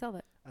 I can sell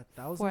it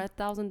 $1,000? for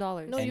 $1,000?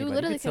 No, Anybody. you You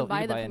literally could sell- can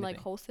buy you could them buy from like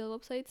anything. wholesale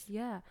websites.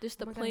 Yeah, Just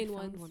the Oh my God, plain I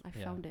found ones. one. I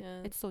Yeah. found it.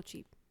 Yeah. It's so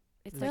cheap.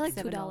 It's They're like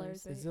like $7.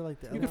 $2, Is it like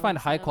the You LA could find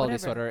a high quality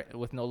Whatever. sweater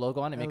with no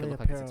logo on it, make it LA look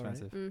like it's apparel, right?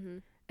 expensive. Mm-hmm.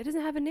 It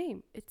doesn't have a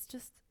name. It's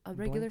just a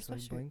regular blanks, like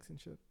sweatshirt. blanks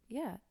and shit?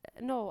 Yeah.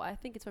 No, I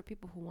think it's for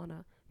people who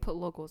wanna put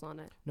logos on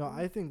it. No,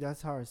 I think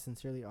that's how our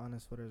sincerely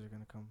honest sweaters are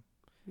gonna come.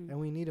 Mm. And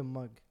we need a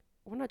mug.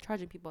 We're not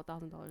charging people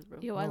 $1,000, bro.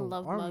 Yo, I No,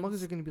 love our mugs.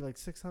 mugs are gonna be like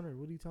 600.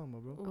 What are you talking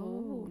about, bro?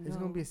 Oh, It's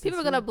no. gonna be a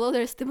People are gonna blow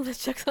their stimulus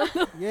checks on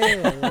them.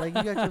 Yeah, like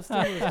you got your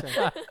stimulus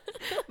check.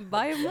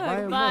 Buy a mug. Buy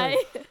a Bye.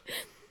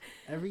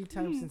 Every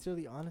time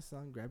sincerely honest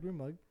song, grab your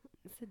mug,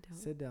 Sit down.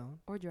 sit down,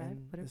 Or drive.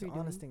 and Whatever it's you're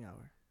doing. honesting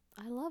hour.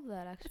 I love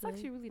that It's actually.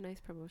 actually a really nice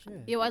promotion.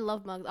 Yeah. Yo, I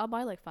love mugs. I'll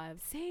buy like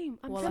 5. Same.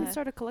 I'm Well, trying I- to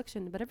start a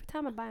collection, but every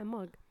time I buy a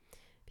mug,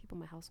 people in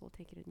my household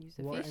take it and use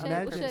it. Well, for should-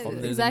 imagine we should- if Well,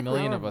 it's there's Exactly. a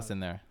million our of us mug. in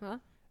there. Huh?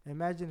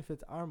 Imagine if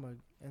it's our mug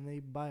and they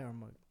buy our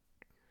mug.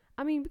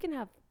 I mean, we can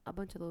have a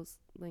bunch of those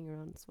laying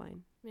around. It's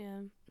fine.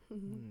 Yeah.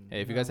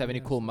 Hey, if you No, guys have we any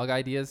gotta cool start- mug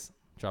ideas,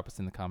 drop us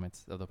in the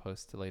comments of the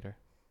post later.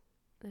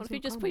 There's if you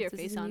just put your comments.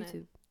 This face is on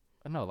it?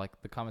 YouTube. No,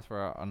 like the comments for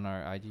on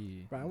our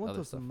IG. Bro, I want other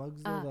those stuff.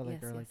 mugs though Ah, that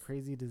like yes, are like yes.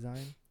 crazy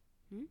design.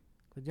 Hmm?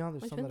 Like you know,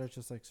 there's Which some that ones? are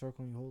just like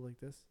circle and you hold like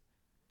this,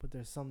 but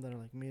there's some that are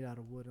like made out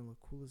of wood and look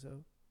cool as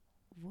hell.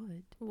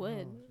 Wood.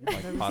 Wood. No,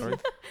 Like never pottery?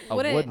 seen- A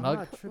Would it- wood I'm mug?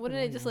 not tripping Wouldn't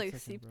on it you just one like second,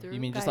 seep bro. through? You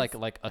mean just Guys,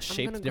 like a I'm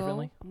shaped gonna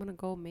differently? I'm gonna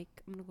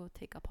go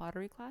take a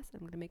pottery class.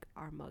 I'm gonna make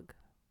our mug.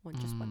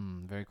 Just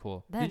one. Very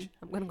cool. Then Did you-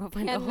 I'm gonna go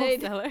find a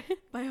Handmade. wholesaler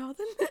By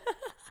Alden.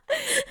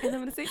 and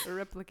I'm gonna say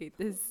replicate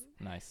this.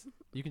 nice.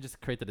 You can just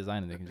create the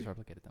design and they can just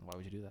replicate it. Then why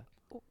would you do that?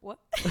 What?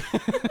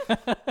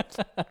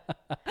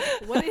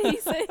 What did he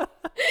say?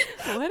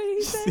 What did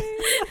he say?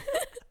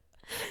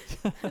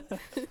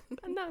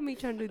 Not me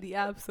trying to do the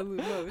absolute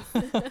most.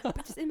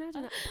 But just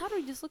imagine that.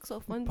 Pottery just looks so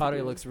fun. Pottery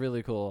to do. looks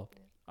really cool.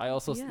 I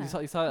also Yeah. you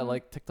saw that Mhm.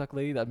 like TikTok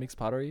lady that makes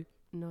pottery.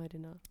 No, I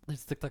did not.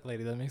 There's a TikTok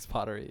lady that makes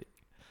pottery.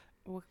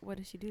 What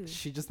does she do?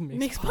 She just makes,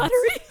 Makes pots.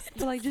 pottery.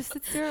 So like just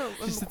sits there and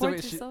sits there,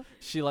 records she- herself.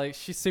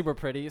 She's super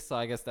pretty, so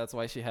I guess that's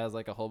why she has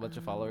like a whole bunch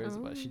of followers.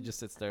 But she Oh. just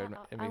sits there and,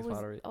 I makes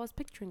pottery. was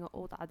picturing an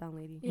old Adan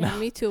lady. Yeah,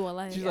 me too.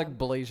 Wallahi. She's like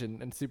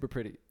Malaysian and super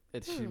pretty.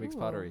 And she makes Oh.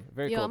 pottery.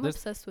 Very Yo, cool. I'm There's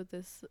obsessed with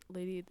this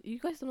lady. You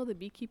guys don't know the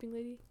beekeeping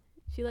lady?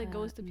 She like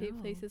goes to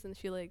No. places and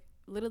she like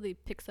literally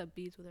picks up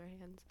bees with her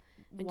hands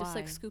and Why? just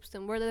like scoops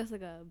them. Where there's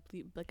like a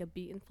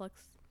bee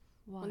influx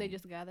Why? when they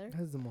just gather.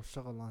 That's the most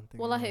shagalan thing.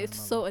 Wallahi, I've ever it's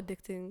in my so life.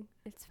 addicting.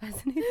 It's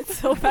fascinating. It's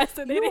so You know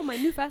fascinating. what my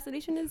new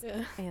fascination is?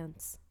 Yeah.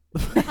 Ants.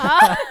 This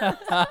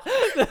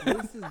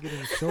is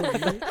getting so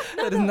deep.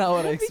 that is not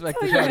what I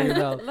expected out of your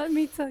mouth. Let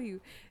me tell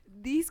you,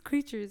 these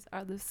creatures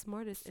are the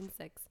smartest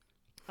insects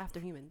after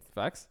humans.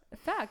 Facts?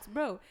 Facts,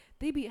 bro.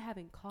 They be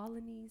having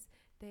colonies.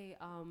 They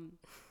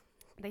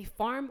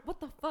farm. What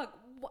the fuck?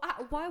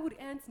 Why would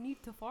ants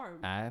need to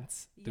farm?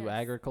 Ants do Yes.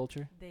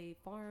 agriculture. They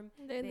farm.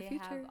 They're in the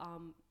future.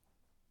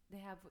 They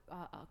have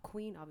a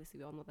queen. Obviously,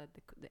 we all know that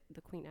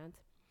the queen ant.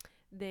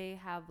 They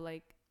have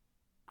like,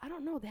 I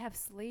don't know. They have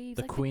slaves.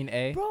 The like Queen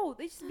A. Bro,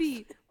 they just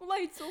be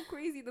like it's so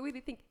crazy the way they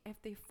think.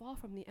 If they fall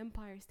from the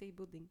Empire State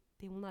Building,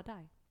 they will not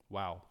die.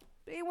 Wow.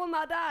 They will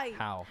not die.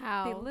 How?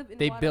 How? They live in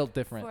They water built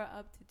different. for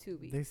up to 2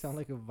 weeks. They sound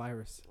like a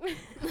virus.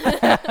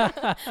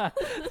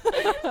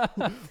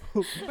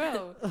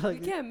 Bro, you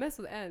can't mess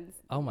with ants.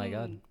 Oh my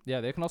god.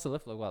 Yeah, they can also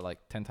lift like what, like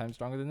 10 times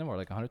stronger than them, or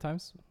like 100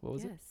 times? What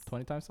was it? Yes.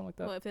 20 times, something like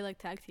that. Well, if they like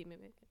tag team it,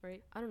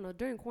 right? I don't know.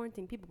 During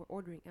quarantine, people were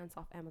ordering ants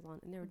off Amazon,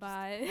 and they were just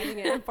Bye. having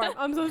an ant farm.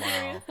 I'm so Wow.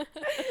 serious.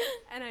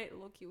 And I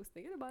low-key was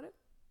thinking about it,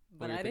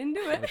 but What I do you didn't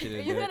do it. But you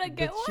didn't You do it. gotta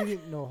get But one. she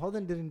didn't. No,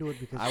 Holden didn't do it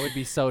because I would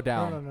be so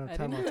down. No, I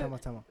time didn't do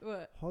it. out.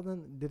 What?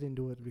 Holden didn't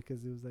do it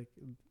because it was like,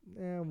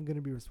 I'm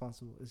gonna be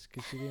responsible. It's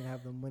because she didn't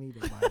have the money to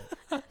buy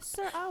it.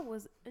 Sir, I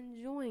was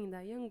enjoying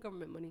that young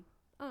government money.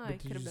 I But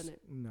did could have you done just-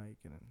 it. No, you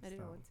couldn't. I didn't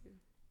Stop. want to.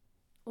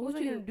 What was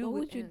would I you gonna do What with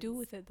would you do ants?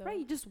 with it though? Right,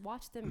 you just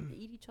watch them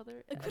eat each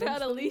other. Like put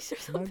out a leash or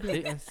It might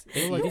something. be S-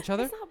 They like, eat each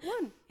other? It's not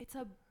one. It's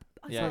a.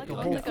 It's Yeah, like a a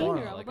whole container farm.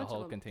 of a like a bunch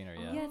whole of them. container.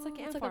 Yeah. Yeah, it's like an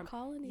it's ant like a farm.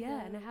 colony. Yeah,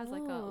 then. and it has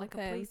like Oh, a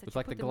okay. place that It's you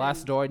like the put them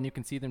glass in. door, and you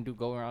can see them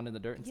go around in the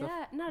dirt and stuff.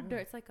 Yeah, not Yeah. dirt.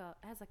 It's like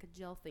it has like a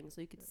gel thing,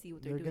 so you can see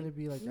what they're they're gonna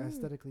doing. be like Mm.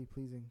 aesthetically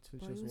pleasing to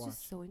Bro, it just was watch.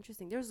 just so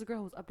interesting. There was a girl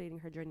who was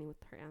updating her journey with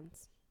her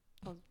ants.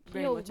 I was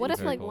very Yo, much what if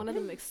into Very like cool. one of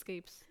them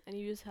escapes and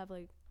you just have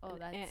like Oh,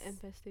 an ant that's.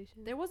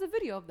 infestation? There was a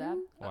video of that.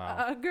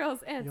 Wow. A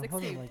girl's ants Yo,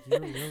 Holden, escaped.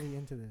 like you're really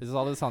into this. Is this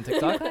all of this on You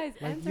TikTok? guys,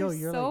 Like, ants yo, are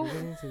you're so like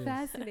really into this.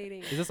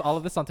 fascinating. Is this all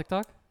of this on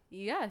TikTok?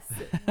 Yes,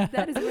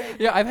 that is where. I Yeah,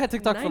 get I've had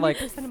TikTok for like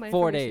 90% of my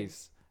 4 information.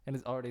 days, and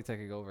it's already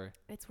taking over.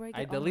 It's where I I get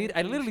all my delete. I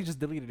literally information. just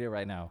deleted it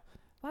right now.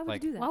 Why would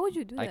like, you do that? Why would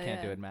you do that? I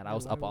can't do Yeah. it, man. I Yeah,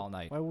 was why up would- all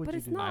night. Why would But you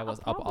it's do not I that? a was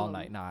up all problem.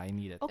 night. Nah, I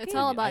need it. Okay, It's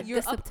all but about you're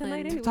up discipline.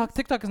 tonight anyway.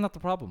 TikTok is not the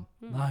problem.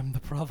 Mm. I'm the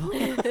problem.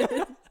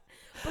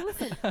 But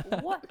listen,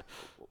 what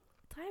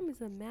time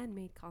is a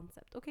man-made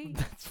concept? Okay.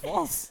 That's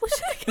false.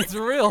 It's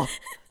real.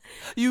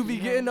 You be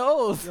Yo. getting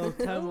old. Yo,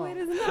 time No, out. it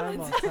is Time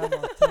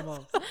not.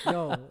 out.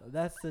 Yo,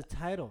 that's the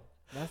title.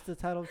 That's the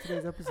title of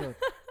today's episode.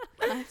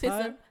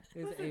 Time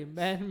is a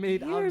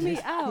man-made Hear object. me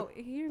out.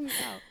 Hear me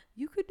out.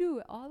 You could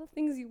do all the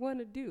things you want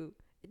to do.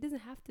 It doesn't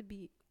have to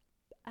be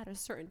at a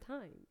certain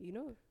time, you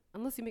know?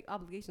 Unless you make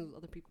obligations with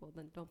other people,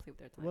 then don't play with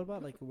their time. What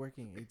about like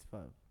working 8 to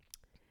 5?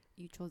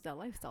 You chose that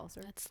lifestyle,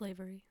 sir. That's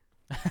slavery.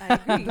 I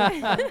agree.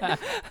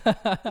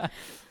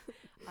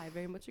 I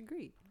very much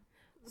agree.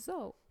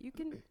 So you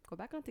can go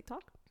back on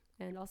TikTok,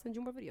 and I'll send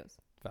you more videos.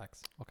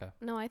 Facts. Okay.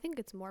 No, I think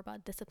it's more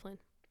about discipline.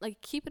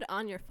 Like keep it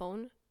on your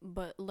phone,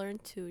 but learn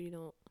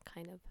to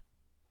kind of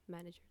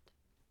manage it.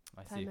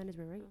 I Time see.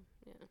 management, right?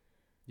 Yeah.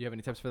 You have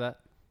any tips for that?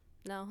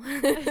 No.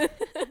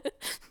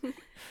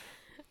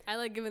 I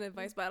like giving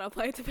advice, but I don't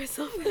apply it to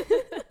myself.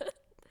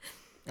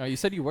 You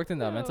said you worked in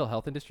the No. mental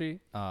health industry.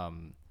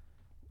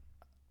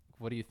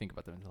 What do you think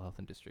about the mental health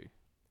industry?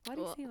 Why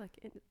do you Well- say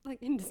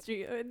like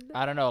industry?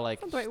 I don't know.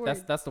 Like That's not the right that's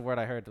word. that's the word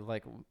I heard.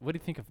 Like, what do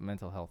you think of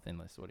mental health in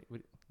this? What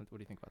do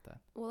you think about that?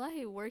 Well,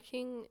 I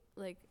working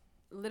like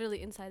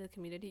literally inside the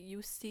community,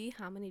 you see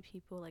how many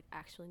people like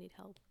actually need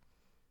help,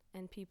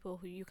 and people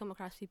who you come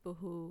across people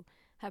who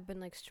have been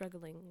like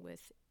struggling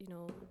with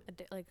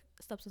like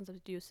substance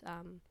abuse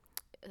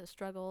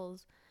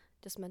struggles,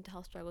 just mental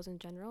health struggles in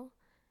general,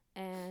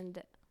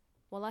 and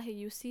wallahi,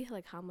 you see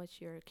like how much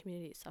your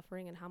community is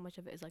suffering and how much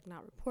of it is like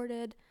not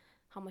reported,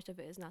 how much of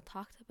it is not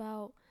talked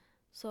about.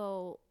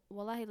 So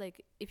wallahi,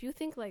 like if you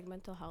think like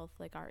mental health,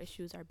 like our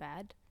issues are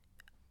bad,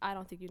 I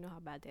don't think you know how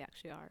bad they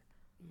actually are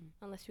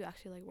unless you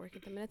actually like work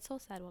at them. And it's so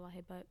sad,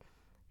 wallahi, but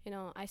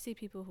I see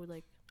people who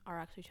like are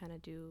actually trying to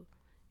do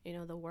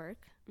the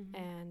work, Mhm.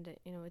 and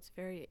it's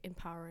very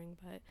empowering.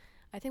 But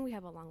I think we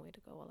have a long way to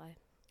go. Well,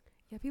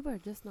 Yeah, people are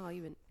just not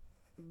even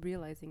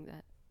realizing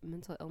that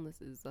mental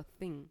illness is a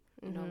thing.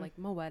 You know, Mhm. like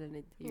Moed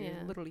and you're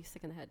Yeah. literally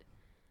sick in the head.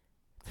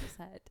 So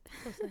sad.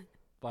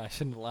 But I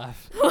shouldn't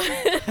laugh.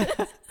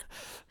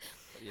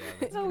 Yeah,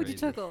 that's How would you crazy.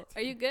 chuckle?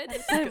 Are you good?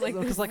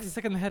 Because like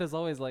sick in the head is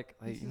always like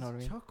He you know what I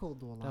mean.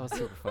 chuckled, Wallah. That was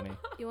super funny.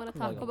 You want to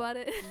Like talk a- about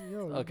it?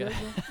 Yo, you Okay. good,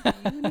 bro?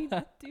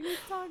 do you need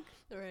to talk?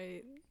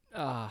 Right.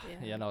 Yeah.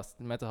 Yeah. No,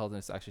 mental health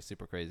is actually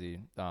super crazy.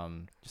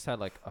 Just had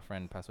like a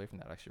friend pass away from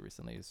that actually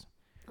recently. It's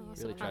Oh,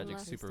 really tragic.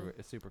 subhanallah.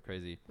 It's super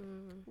crazy.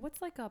 Mm.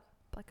 What's like a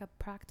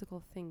practical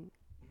thing,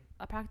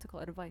 a practical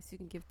advice you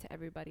can give to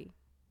everybody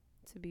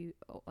to be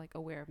like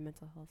aware of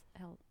mental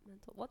health.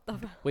 What the?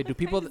 Wait, do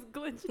people? just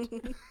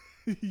glitched.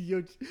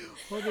 Yo,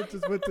 Wallah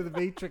just went to the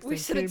Matrix We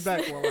and should've came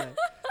back. Wallah.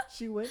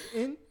 She went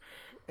in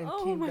and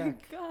Oh came my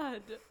back.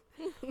 god.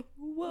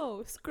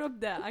 Whoa, scrub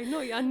that. I know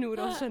I knew what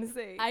I was trying to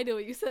say. I know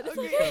what you said.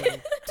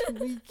 Okay.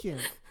 Tweaking.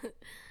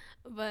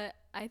 But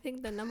I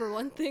think the number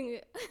one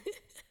thing,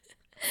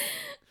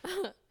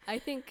 I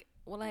think,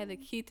 the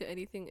key to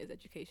anything is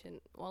education.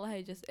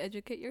 Just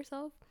educate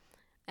yourself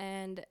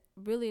and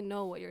really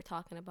know what you're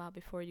talking about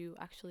before you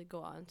actually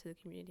go out into the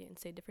community and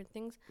say different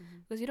things.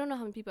 Mhm. Because you don't know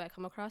how many people I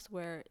come across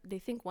where they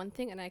think one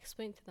thing and I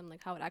explain to them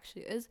like how it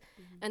actually is,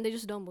 Mhm. and they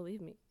just don't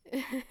believe me.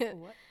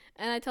 What?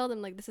 And I tell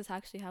them like this is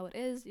actually how it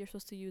is. You're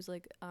supposed to use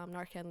like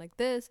Narcan like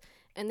this,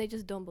 and they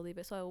just don't believe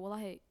it. So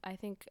I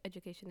think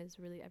education is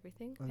really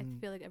everything. I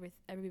feel like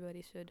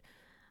everybody should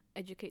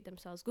educate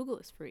themselves. Google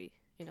is free,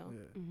 Yeah.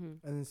 Mhm.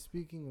 And then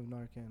speaking of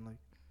Narcan, like,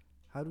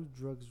 how do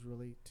drugs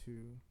relate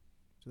to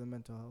the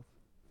mental health?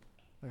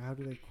 Like, how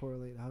do they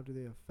correlate? How do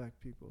they affect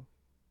people?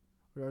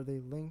 Or are they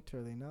linked? Or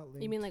are they not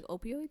linked? You mean like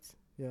opioids?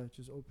 Yeah,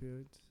 just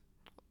opioids.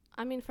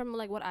 I mean, from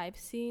like what I've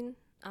seen,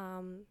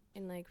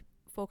 in like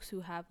folks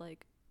who have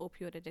like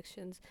opioid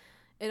addictions,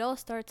 it all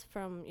starts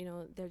from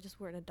they're just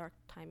were in a dark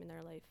time in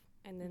their life,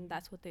 and then Mhm.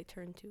 that's what they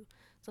turn to.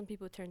 Some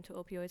people turn to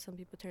opioids, some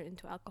people turn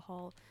into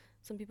alcohol,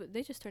 some people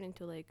they just turn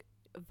into like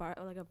a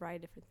variety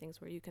of different things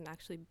where you can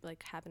actually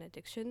like have an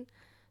addiction.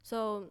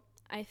 So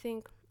I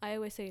think I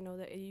always say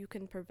that you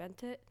can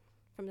prevent it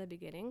from the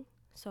beginning.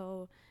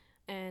 So,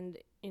 and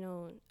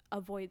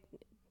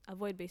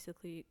avoid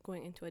basically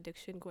going into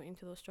addiction, going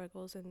into those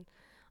struggles. And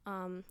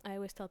I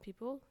always tell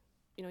people,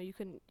 you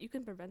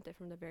can prevent it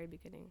from the very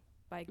beginning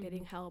by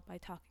getting Mhm. help, by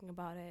talking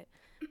about it,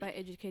 by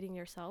educating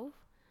yourself.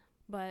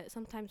 But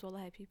sometimes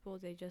people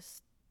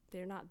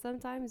they're not.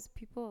 Sometimes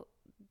people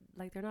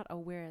they're not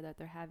aware that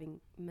they're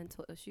having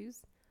mental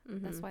issues.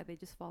 That's why they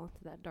just fall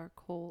into that dark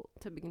hole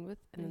to begin with,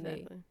 and then they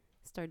Exactly.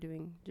 start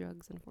doing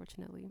drugs,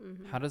 unfortunately.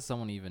 Mhm. How does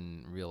someone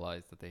even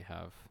realize that they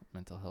have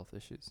mental health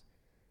issues?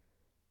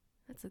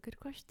 That's a good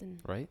question.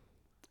 Right?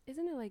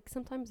 Isn't it like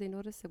sometimes they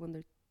notice it when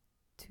they're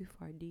too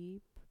far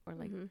deep, or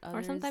like or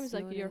others sometimes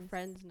like your notice?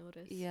 friends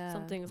notice Yeah.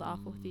 something's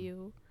off with Mm.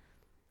 you.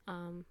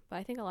 But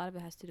I think a lot of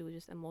it has to do with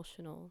just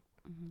emotional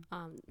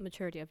Mhm.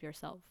 maturity of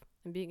yourself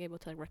and being able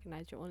to like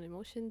recognize your own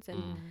emotions and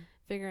Mm.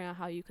 figuring out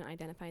how you can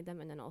identify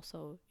them and then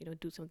also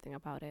do something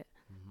about it.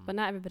 Mhm. But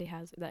not everybody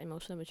has that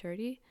emotional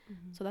maturity,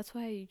 Mhm. so that's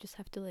why you just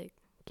have to like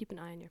keep an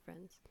eye on your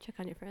friends, check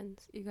on your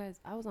friends. You guys,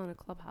 I was on a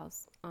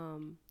Clubhouse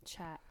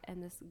chat,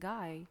 and this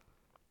guy,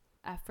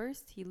 at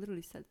first, he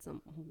literally said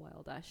some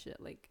wild ass shit,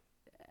 like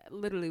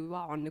literally,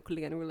 wow, and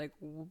we're like,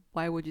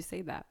 why would you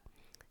say that?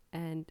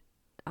 And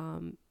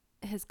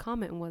his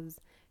comment was,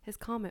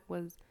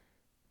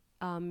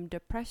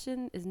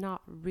 depression is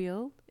not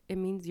real. It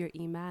means your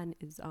iman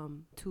is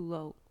too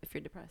low if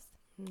you're depressed.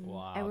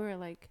 Wow. And we were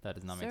like, That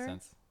does not make "Sir,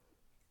 sense.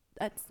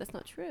 that's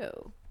not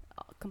true.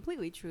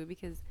 Completely true,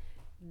 because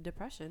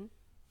depression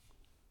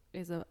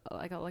is a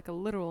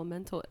literal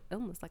mental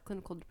illness, like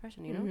clinical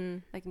depression, you know?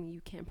 Mhm. Like,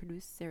 you can't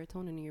produce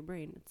serotonin in your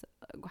brain. It's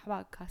how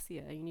about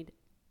cassia? You need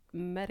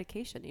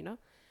medication, you know?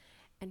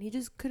 And he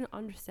just couldn't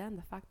understand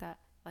the fact that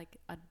like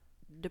a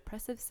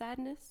depressive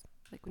sadness,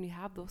 like when you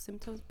have those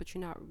symptoms but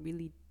you're not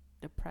really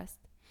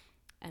depressed,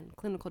 and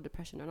clinical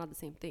depression are not the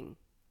same thing.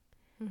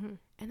 Mhm.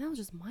 And that was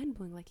just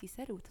mind-blowing. Like, he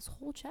said it with his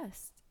whole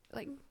chest.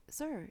 Like,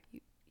 sir,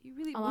 you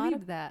really A lot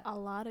believe that? A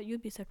lot of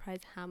you'd be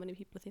surprised how many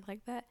people think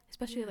like that,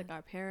 especially Yeah. like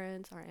our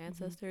parents, our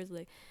ancestors,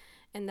 like,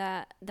 and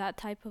that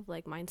type of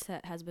like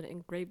mindset has been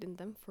engraved in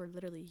them for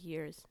literally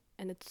years,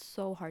 and it's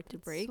so hard to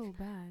It's break. so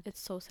bad. It's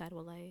so sad,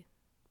 wallahi.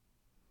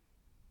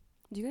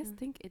 Do you guys Yeah.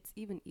 think it's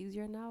even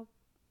easier now?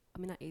 I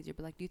mean, not easier,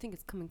 but like, do you think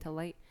it's coming to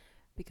light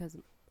because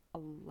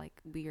like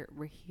we're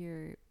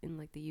here in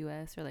like the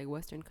U.S. or like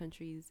Western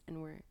countries,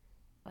 and we're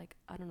like,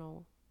 I don't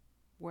know,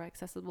 we're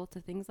accessible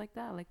to things like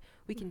that? Like,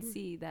 we can Mhm.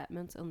 see that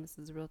mental illness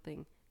is a real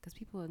thing, because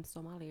people in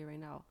Somalia right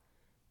now,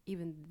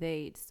 even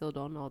they still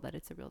don't know that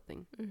it's a real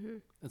thing. Mm-hmm.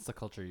 It's the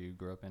culture you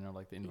grew up in, or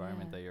like the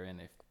environment Yeah. that you're in.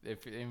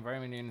 If the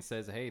environment you're in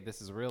says, "Hey,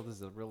 this is real. This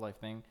is a real life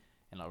thing,"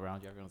 and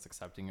around you everyone's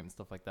accepting it and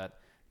stuff like that,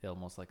 they'll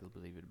most likely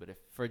believe it. But if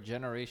for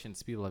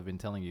generations people have been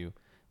telling you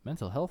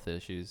mental health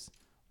issues,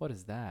 what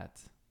is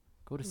that?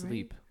 Go to Right.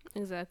 sleep.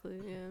 Exactly.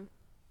 Yeah.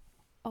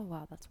 Oh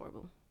wow, that's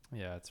horrible.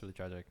 Yeah, it's really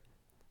tragic.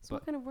 So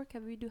what kind of work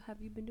have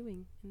you been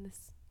doing in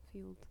this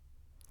field?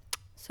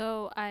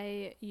 So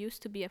I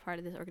used to be a part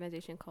of this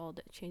organization called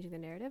Changing the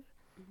Narrative,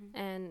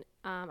 and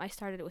I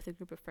started it with a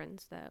group of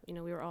friends that we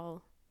were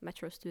all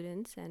Metro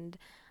students, and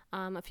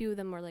a few of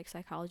them were like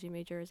psychology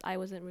majors. I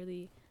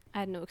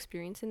had no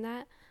experience in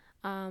that,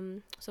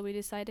 so we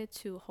decided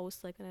to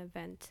host like an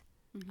event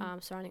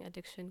surrounding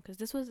addiction, because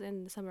this was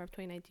in the summer of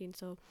 2019.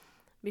 So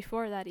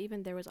before that,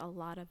 even there was a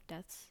lot of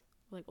deaths,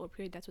 like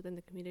opioid deaths within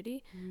the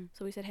community.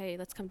 So we said, hey,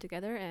 let's come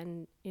together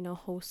and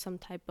host some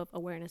type of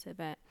awareness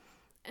event.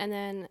 And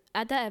then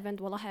at that event,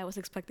 wallahi, I was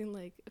expecting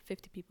like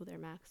 50 people there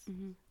max,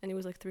 and it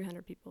was like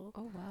 300 people.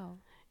 Oh wow.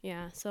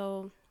 Yeah,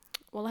 so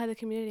wallahi, the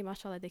community,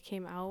 mashallah, they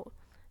came out,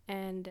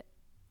 and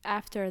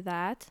after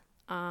that,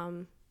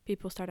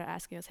 people started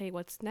asking us, hey,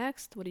 what's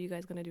next? What are you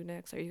guys gonna do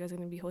next? Are you guys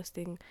gonna be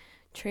hosting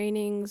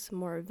trainings,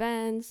 more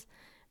events?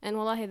 And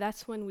wallahi,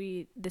 that's when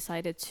we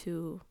decided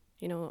to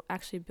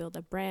actually build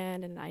a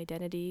brand and an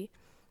identity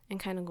and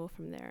kind of go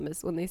from there.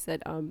 When they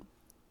said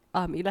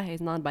Ilahi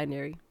is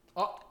non-binary.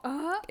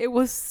 Oh, It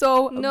was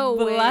so No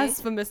way.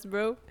 blasphemous,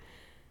 bro.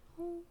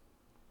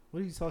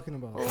 What are you talking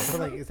about?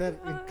 Like, is that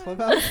in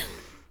Clubhouse?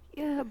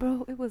 Yeah,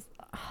 bro. It was.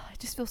 I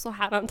just feel so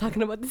hot. I'm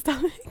talking about this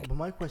topic. But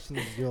my question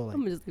is, yo, like,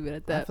 I'm gonna just leave it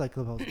at I that. feel like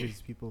Clubhouse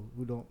gives people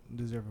who don't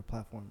deserve a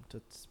platform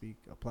to speak.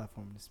 A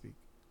platform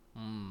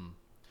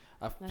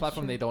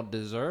true. they don't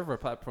deserve, or a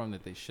platform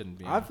that they shouldn't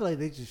be I on? feel like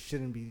they just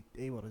shouldn't be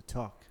able to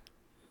talk.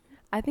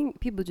 I think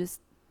people just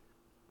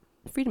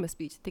freedom of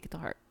speech take it to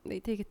heart. They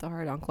take it to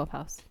heart on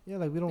Clubhouse. Yeah,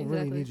 like we don't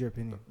really Exactly. need your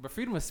opinion. But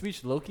freedom of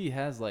speech, low-key,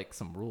 has like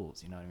some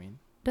rules. You know what I mean?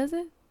 Does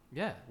it?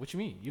 Yeah. What you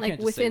mean? You Like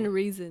can't just within say,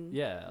 reason.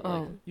 Yeah. Like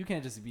Oh. you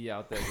can't just be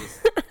out there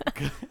just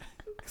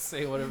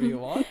say whatever you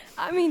want.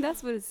 I mean,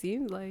 that's what it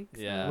seems like.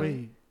 Yeah.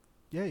 Wait,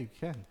 yeah, you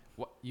can.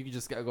 What, you can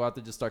just go out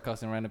there, just start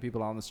cussing random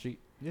people out on the street.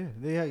 Yeah,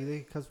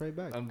 they cuss right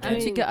back. And I then, Did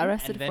you mean, get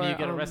arrested and then for? you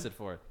get arrested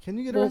for it. Can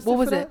you get What arrested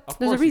was for it? that? Of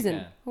There's a course you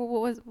reason.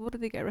 can. What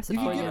did they get arrested You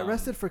for? can get yeah.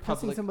 arrested for cussing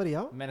Public- somebody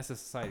out? Menace to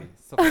society.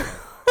 Stuff like that.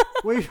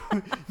 Wait,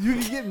 you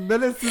can get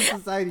menace to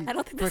society. I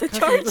don't think for that's a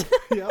cussing charge.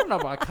 somebody I out? don't know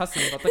about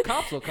cussing, but the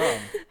cops will come.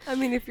 I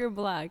mean, if you're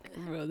black,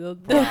 bro, they'll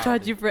Probably.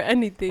 charge you for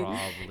anything.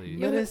 Probably.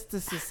 Menace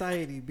to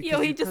society. Because Yo,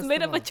 he you just cussed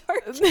made them up a out.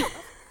 charge.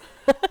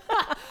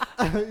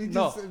 He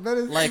No, just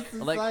menace Like to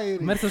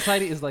society. Menace to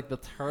society is like the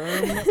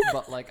term,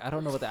 but like I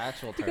don't know what the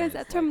actual term Because is. that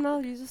Like,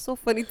 terminology is just so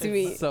funny to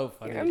me. it's so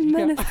funny. You're a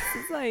menace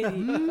to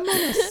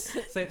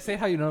society. Say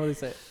how you normally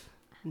say it.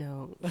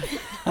 No.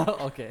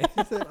 Okay.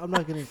 She said, I'm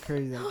not gonna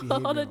encourage that behavior.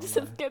 Hold on, just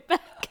online." get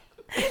back.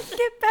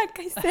 Get back,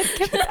 I said.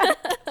 Get back.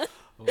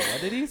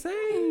 What did he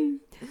say?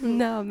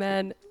 No,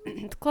 man.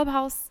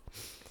 Clubhouse.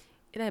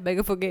 I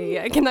beg for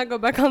gay. I cannot go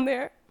back on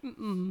there.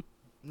 Mm-mm.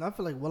 And I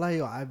feel like, well,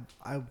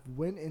 I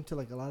went into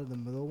like a lot of the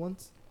middle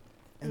ones,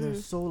 and they're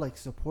so like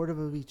supportive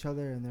of each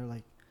other, and they're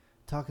like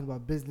talking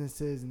about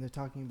businesses, and they're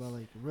talking about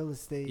like real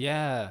estate.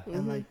 Yeah.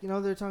 And like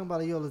they're talking about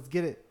like, yo, let's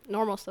get it.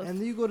 Normal stuff. And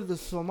then you go to the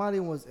Somali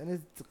ones, and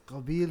it's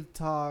Qabil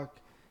talk.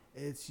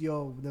 It's the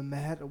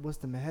Mehed. What's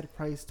the Mehed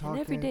price talk? And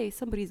every day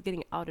somebody's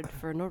getting outed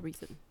for no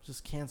reason.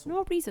 just cancel.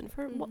 No reason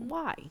for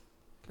why?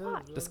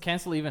 Why? Does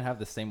cancel even have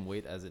the same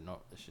weight as it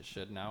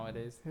should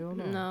nowadays? Hell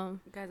no. No.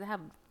 Guys, I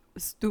have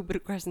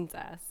stupid questions to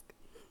ask.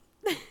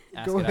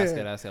 Ask Go it, ask ahead.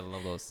 it, ask it. I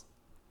love those.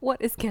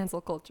 What is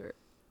cancel culture?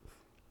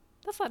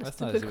 That's not a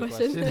That's not a stupid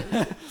stupid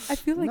question. I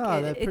feel like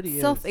No, that pretty it's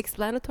is.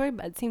 self-explanatory,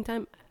 but at the same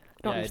time, I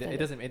don't Yeah, understand it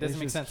doesn't. It doesn't It's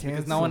make just sense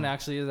because no one cancel.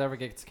 actually ever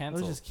gets I was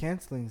canceled. just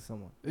canceling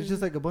someone. It's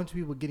just like a bunch of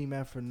people getting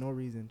mad for no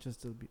reason,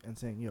 just to be and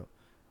saying, "Yo,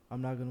 we're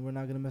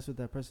not gonna mess with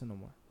that person no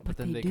more." But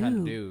then they they kind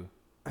of do.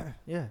 do.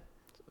 Yeah,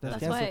 That's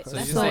cancel why- culture. So,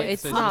 That's you So say,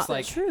 it's so not just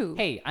like, true.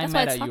 hey, I'm That's why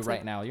mad it's at you toxic.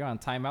 right now. You're on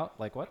timeout.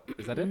 Like what?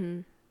 Is that it?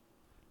 Mhm.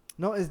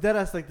 No, it's dead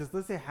ass like this.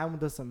 Let's say Hamid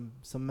does some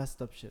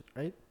messed up shit,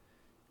 right?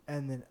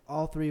 And then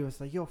all three of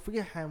us like, "Yo,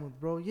 forget Hamid,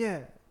 bro."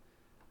 Yeah,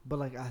 but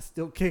like I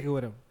still kick it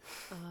with him.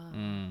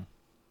 Mm.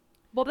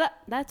 Well,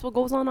 that's what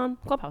goes on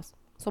Clubhouse.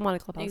 Somali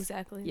Clubhouse.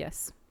 Exactly.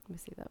 Yes. Let me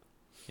see that.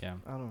 Yeah.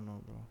 I don't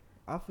know, bro.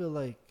 I feel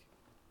like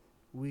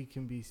we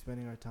can be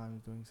spending our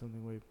time doing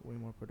something way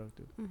more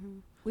productive.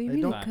 We I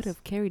really don't- could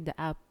have carried the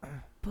app,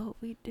 but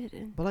we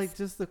didn't. But like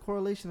just the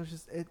correlation of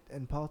just it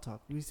and Paul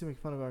talk. We used to make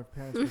fun of our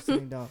parents for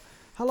sitting down.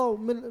 Hello,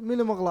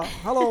 Milimagla.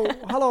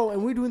 Hello,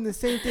 and we're doing the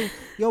same thing.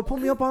 Yo,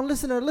 put me up on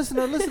listener.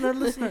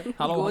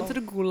 Hello. Going to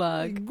the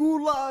gulag.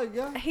 Gulag,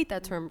 yeah. I hate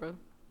that term, bro.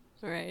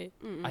 Right.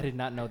 I did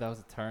not know that was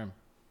a term.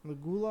 The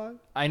gulag.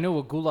 I know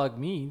what gulag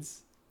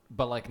means,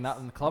 but like not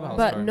in the clubhouse.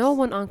 But terms. no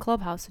one on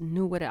Clubhouse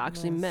knew what it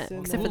actually No, meant, say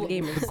except for the no.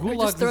 gamers. The We're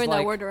gulags just throwing is that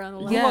like, word around a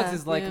lot. Yeah. Gulags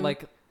is like Yeah.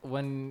 like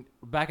when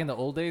back in the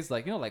old days,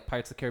 like like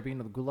Pirates of the Caribbean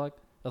or the Gulag.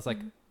 That's like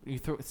you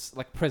throw it's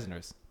like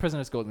prisoners.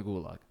 Prisoners go in the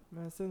Gulag.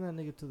 Man, send that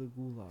nigga to the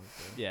gulag, bro.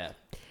 Yeah.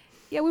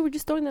 Yeah, we were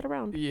just throwing that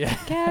around Yeah.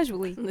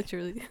 casually.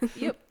 Literally.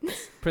 Yep.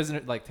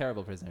 Prisoners like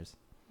terrible prisoners.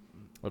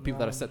 Or people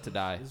that Nah, are set to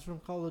die. It's from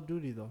Call of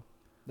Duty though.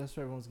 That's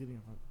where everyone's getting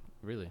it from.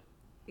 Really?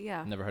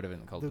 Yeah. Never heard of it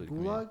in the Call of The Duty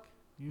community. gulag.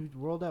 You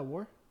World at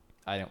War.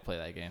 I didn't play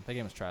that game. That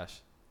game was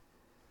trash.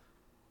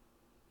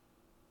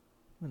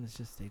 I'm gonna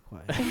just stay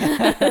quiet.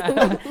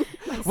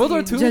 World War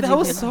II, that judging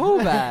was him. so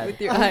bad.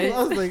 With your I eyes.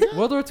 was like,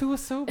 World War II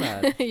was so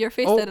bad. Your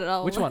face Oh, said it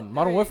all. which one?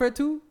 Modern Warfare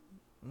 2?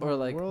 Or no,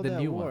 like World the at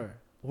new War. one?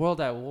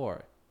 World at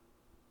War.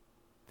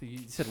 You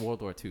said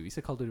World War II. You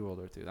said Call of Duty World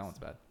War II. That one's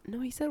bad. No,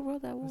 he said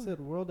World at I War. said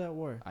World at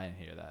War. I didn't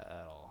hear that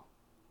at all.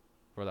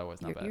 World at War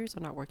is not Your bad. ears are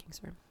not working,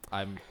 sir.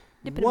 I'm.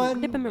 Dip in- One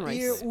dip in rice.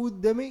 ear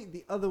udemy,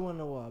 the other one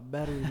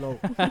battery low.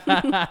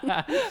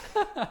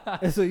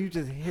 And so you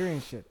just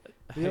hearing shit.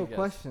 But I yo, guess.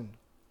 question.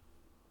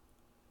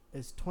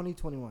 It's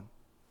 2021,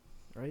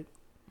 right?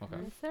 Okay.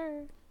 Yes,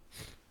 sir.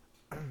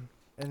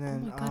 And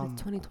then oh my god,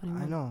 it's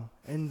 2021. I know,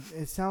 and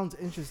it sounds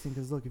interesting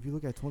because look, if you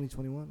look at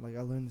 2021, like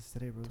I learned this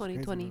today, bro. It's crazy,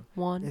 bro.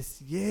 2021.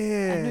 It's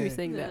yeah. I knew you were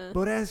saying Yeah. that.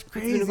 But that's It's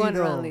crazy been going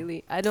though. around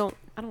lately. I don't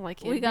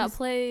like it. We got It's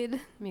played.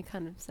 me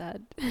kind of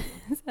sad.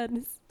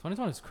 Sadness.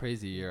 2020 is a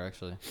crazy year,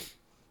 actually.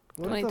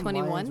 What if the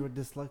 2021? Mayans were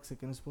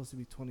dyslexic and it's supposed to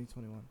be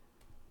 2021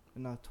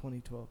 and not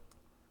 2012?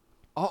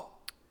 Oh,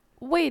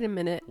 Wait a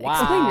minute. wow.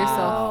 Explain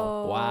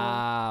yourself.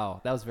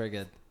 Wow. That was very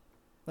good.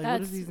 Like,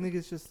 what if That's- these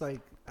niggas just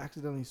like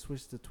accidentally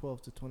switched to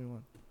 12 to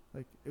 21?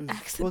 Like it was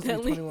supposed to be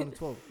Accidentally. 21 to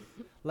 12.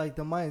 Like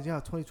the Mayans, yeah,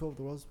 2012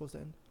 the world's supposed to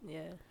end.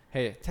 Yeah.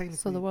 Hey, Technically,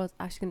 So the world's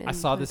actually gonna I end.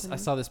 saw in this. I 2021?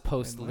 saw this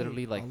post And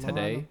literally wait, like Allah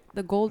today.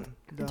 The gold.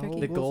 the Turkey. whole The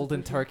world's golden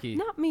supposed turkey.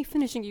 Not me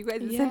finishing you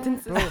guys' Yeah.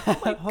 sentences. to-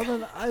 Bro, hold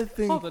on. I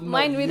think Hold on, no,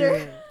 Mind reader.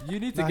 yeah. You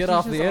need to Nah, get she's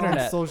off just the on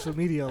internet. social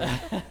media.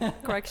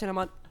 Like, Correction, I'm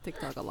on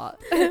TikTok a lot.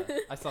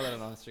 I saw that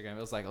on Instagram. I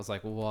was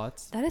like,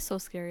 what? That is so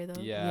scary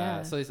though. Yeah.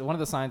 Yeah. So one of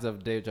the signs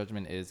of Day of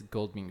Judgment is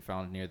gold being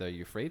found near the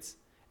Euphrates,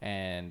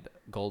 and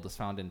gold is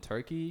found in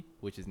Turkey,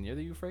 which is near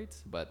the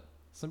Euphrates. But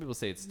some people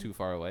say it's too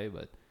far away.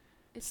 But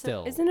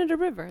Still. Isn't it a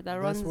river that that's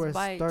runs where it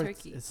by starts.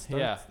 Turkey? It starts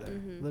Yeah. there.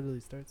 Mhm. Literally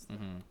starts.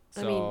 hmm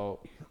I so,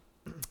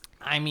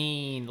 I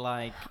mean,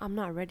 like, I'm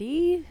not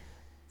ready.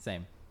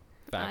 same.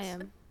 Facts. I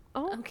am.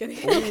 Oh, I'm kidding.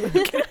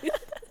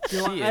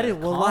 Yo, She I is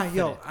didn't. Wallah,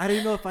 yo, confident. I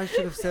didn't know if I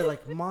should have said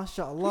like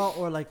 "Mashallah"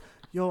 or like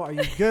 "Yo, are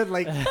you good?"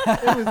 Like,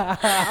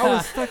 I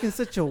was stuck in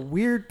such a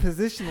weird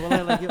position.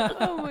 When like, yo,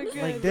 oh my god.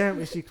 like, damn,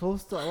 is she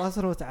close to Allah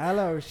Subhanahu wa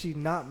Taala or is she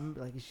not?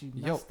 Like, is she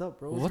Yo, messed up,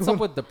 bro? What's going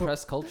up with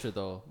depressed culture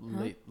though?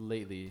 Huh?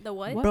 Lately, The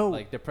what? on? bro?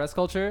 like depressed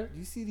culture. Do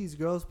you see these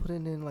girls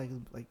putting in like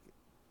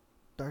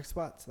dark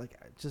spots, like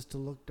just to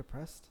look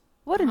depressed?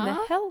 What in the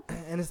Huh? hell?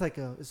 And it's like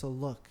it's a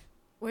look.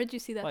 Where'd you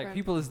see that Like from?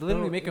 people is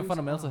literally Bro, making it fun was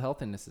of mental on-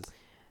 health illnesses.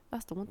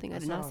 That's the one thing I I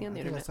did not saw see on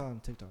the I think I internet. saw it on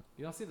TikTok.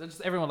 You don't see that?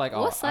 Just everyone like,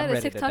 oh, What side I'm of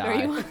ready TikTok to are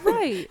die. you on?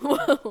 Right.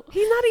 Whoa.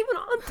 He's not even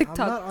on I'm TikTok.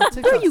 not on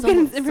TikTok. Where are you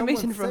getting this Someone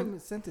information from?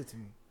 Sent it to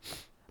me.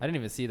 I didn't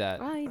even see that.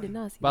 I did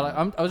not see But that.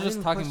 like, I was I just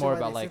didn't talking question more why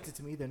about they like, sent it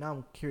to me either. Now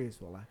I'm curious.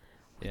 Wallah.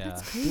 yeah.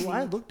 That's crazy. Do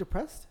I look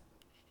depressed?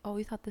 Oh,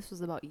 we thought this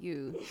was about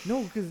you.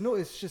 No, because no,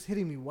 it's just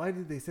hitting me. Why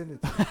did they send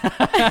it to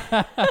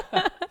me?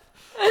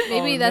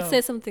 Maybe Oh, that no.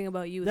 says something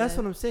about you. That's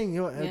then. what I'm saying.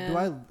 Yo,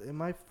 Yeah.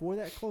 am I for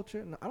that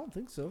culture? No, I don't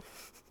think so.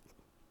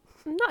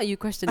 Not you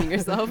questioning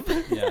yourself.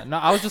 Yeah. No,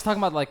 I was just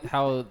talking about like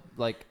how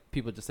like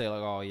people just say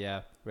like, oh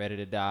yeah, ready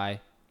to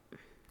die,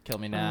 kill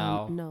me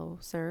now. No,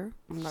 sir.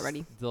 I'm not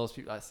ready. Those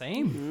people,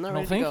 same. Not No,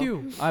 ready to thank go.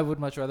 you. I would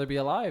much rather be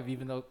alive,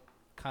 even though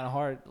kind of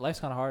hard. Life's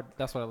kind of hard.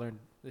 That's what I learned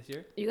this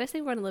year. You guys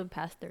think we're gonna live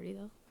past 30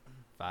 though?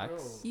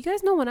 Facts. You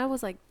guys know when I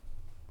was like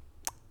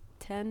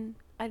 10,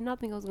 I did not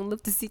think I was going to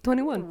live to see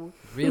 21.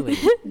 Really?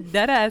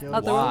 Dead ass. Yo,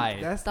 Thought the world- Why?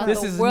 That's thought not,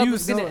 This the is world news.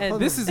 was gonna No, end.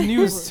 hold This on. is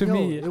news to No,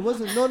 me. It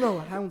wasn't. No,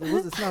 Hamid,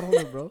 it's not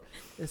only, bro.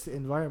 It's the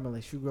environment.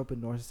 Like she grew up in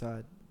North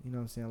Side. You know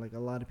what I'm saying? Like a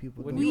lot of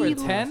people. When don't you were live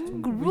past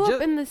 10, 21. Grew We up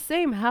ju- in the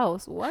same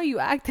house. Why are you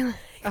acting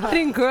like I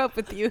didn't grow up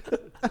with you?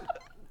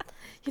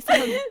 You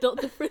said I'm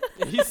built different.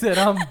 He said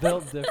I'm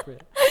built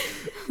different.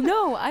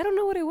 No, I don't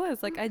know what it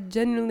was. Like I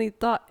genuinely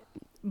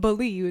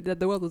believed that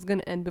the world was going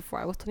to end before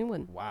I was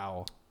 21.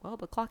 Wow. Well,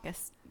 the clock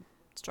has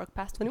struck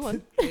past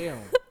 21 Damn.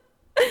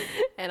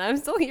 and I'm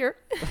still here.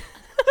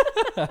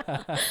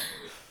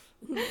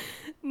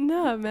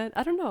 No, man.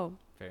 I don't know.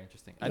 Very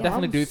interesting. I Yeah,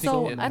 definitely I'm do think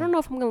so, it- I don't know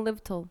if I'm going to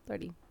live till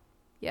 30.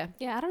 Yeah,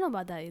 Yeah, I don't know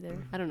about that either.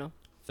 I don't know.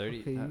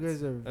 30. Okay, you that's-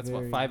 guys are. that's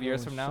very, what, 5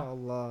 years from now?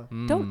 Inshallah,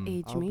 Don't Mm.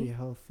 age I'll be me.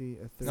 healthy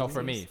at 30. No,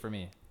 for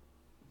me.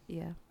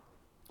 Yeah.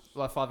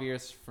 Well, 5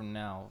 years from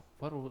now,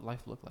 what will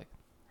life look like?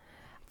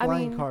 I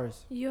Flying mean,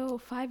 cars. Yo,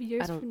 5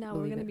 years don't from now we're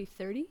believe gonna it. be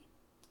 30.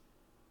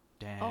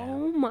 Damn.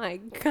 oh my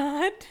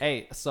God.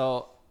 Hey,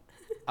 so,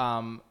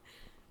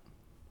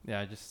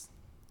 yeah,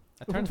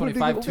 I turned What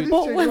 25 did too. you-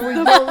 What was Yo,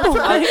 the yo,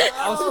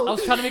 I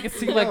was trying to make it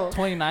seem Yo. like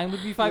 29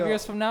 would be 5 Yo.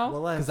 years from now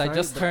Well, I'm because I sorry,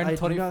 just but turned I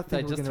 20. do not I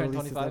think we're just gonna turned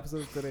release this 25.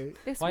 episode today.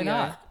 Yes, Why we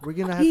not? are. We're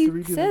gonna have He to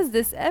redo says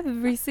this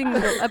every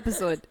single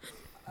episode.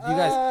 You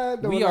guys,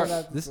 No, we we're are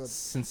not this episode.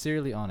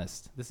 sincerely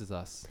honest. This is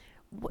us.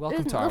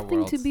 Welcome There's to our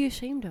nothing to world. be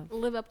ashamed of.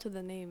 Live up to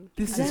the name.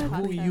 This As is a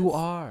who podcast. you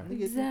are.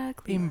 Nigga,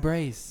 Exactly.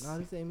 Embrace. Nah,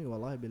 this ain't me.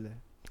 Wallahi billah.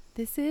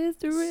 This is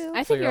the real.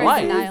 I So think you're you're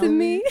lying. in This is denial.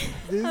 me.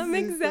 This I'm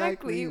is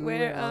exactly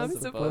where I'm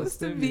supposed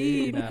to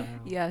be. now.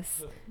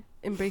 Yes.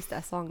 Embrace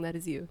that song. That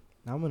is you.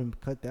 Now I'm gonna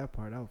cut that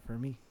part out for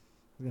me.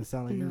 It's gonna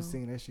sound like you No. was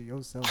singing that shit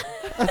yourself.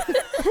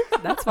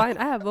 That's fine.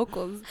 I have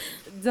vocals.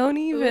 Don't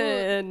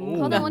even. Ooh.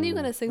 Hold on, when are you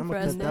gonna sing I'm for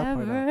gonna us? cut that part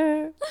out.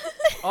 Never.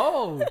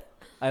 Oh,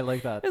 I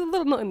like that. There's a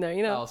little note in there,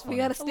 you That know. was We funny.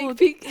 got a A sneak little-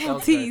 peek. That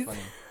was very tease. funny.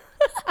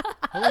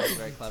 How That was is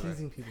very clever.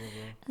 teasing people,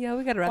 bro? Yeah,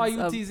 we gotta wrap Why this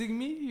you up. teasing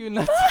me? You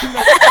nuts.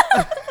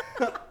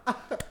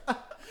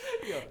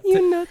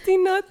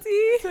 You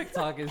naughty.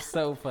 TikTok is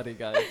so funny,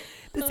 guys.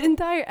 This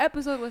entire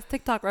episode was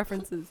TikTok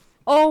references.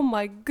 Oh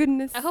my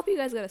goodness. I hope you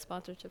guys get a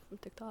sponsorship from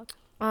TikTok.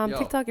 Yo.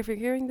 TikTok, if you're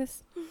hearing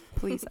this,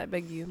 please, I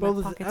beg you. Bro, My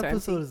this pockets are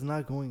episode empty. is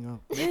not going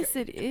up. Yes,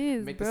 it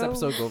is, Make bro. this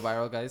episode go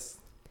viral, guys.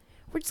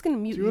 We're just gonna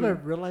Do mute you know what you.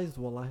 I've realized?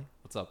 Wallah,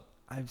 What's up?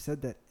 I've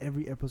said that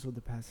every episode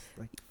the past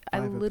like I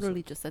 5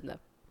 literally just said that.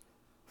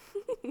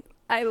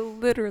 I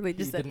literally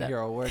just You said didn't that. hear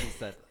a word he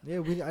said. Yeah,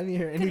 I didn't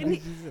hear anything.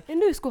 she said. In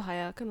new school,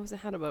 haya, kan was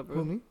had about, Who,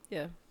 bro. me?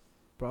 Yeah.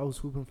 Bro, I was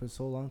hooping for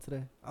so long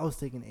today. I was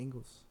taking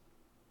angles.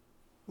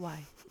 Why?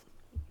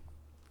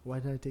 Why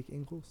did I take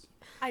ankles?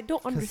 I don't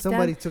Because understand.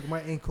 somebody took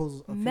my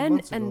ankles a few Men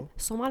months and ago.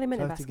 Somali men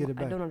so I in have to get basketball. it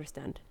I back. don't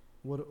understand.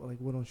 What don't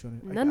you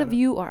understand? None of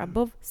you are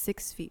above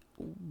 6 feet.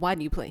 Why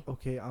do you play?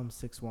 Okay, I'm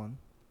 6'1".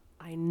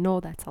 I know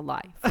that's a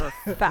lie for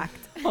a fact.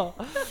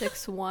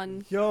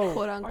 6'1", Yo,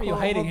 quote Why unquote. are you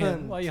hiding hold him?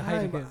 on, Why are you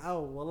hiding time him?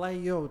 out. Wallah,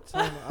 yo,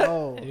 time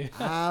out. Yeah.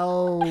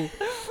 Ow.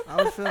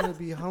 I was trying to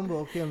be humble.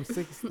 Okay, I'm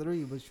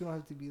 6'3", but you don't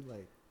have to be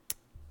like.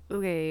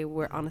 Okay,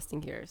 we're honest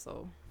in here,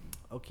 so.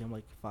 Okay, I'm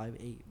like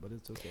 5'8", but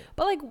it's okay.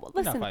 But like, You're not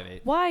listen,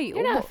 5'8". why?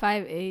 You're not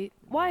 5'8".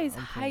 Why Yeah, is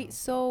I'm height playing.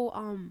 so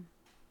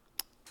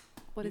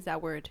What is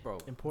that word? Bro,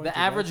 Important the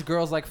to average guys.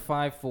 girl's like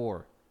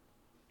 5'4".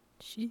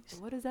 Jeez.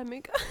 What does that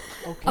make?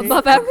 Okay.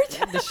 Above average?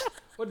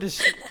 What does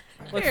she?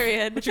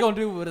 Period. What you gonna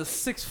do with a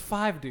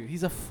 6'5" dude?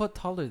 He's a foot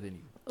taller than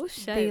you. Oh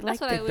shit. They That's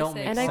like what to- I always don't say.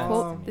 make And I sense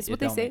quote, to me. this is It what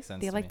they don't say. make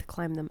sense They to like me. to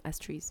climb them as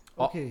trees.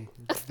 Okay,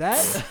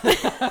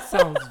 that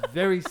sounds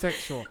very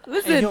sexual.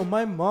 Listen, And yo,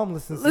 my mom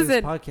listens to this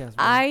listen, podcast.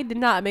 Bro. I did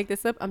not make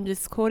this up. I'm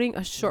just quoting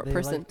a short They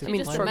person. like to I You're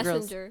mean, just a short girls.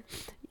 messenger.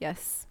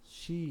 Yes.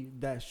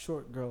 That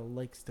short girl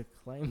likes to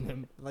climb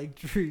them like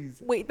trees.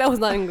 Wait, that was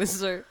not English,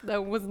 sir.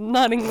 That was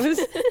not English.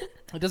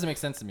 It doesn't make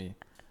sense to me.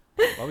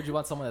 Why would you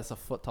want someone that's a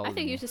foot taller? I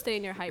think than you should stay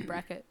in your height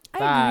bracket. I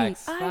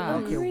Facts, agree. I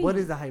facts. Okay, agree. what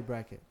is the height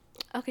bracket?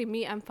 Okay,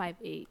 me, I'm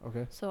 5'8".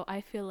 Okay, So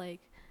I feel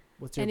like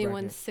what's your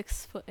anyone bracket?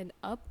 6 foot and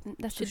up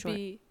That's too should short.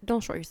 be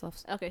Don't short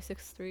yourselves. okay.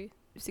 6'3",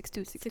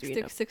 6'2",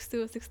 6'3". 6'2",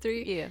 6'2",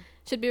 6'3". Yeah.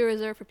 Should be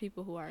reserved for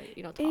people who are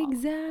tall.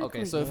 Exactly.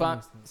 Okay, so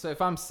Yeah,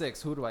 if I'm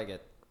 6, who do I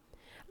get?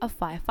 a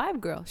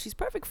 5'5" girl. She's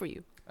perfect for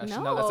you.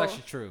 Actually, no, that's No.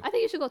 actually true. I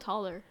think you should go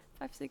taller.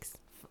 5'6".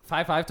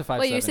 5'5" to 5'7".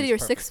 Wait, you said is you're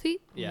perfect. 6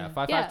 feet? Yeah, Mhm.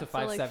 5'5" Yeah, to so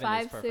 5'7" like is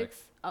 5, perfect.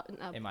 6 up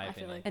and up. in my I feel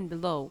opinion. like. And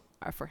below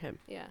are for him.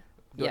 Yeah,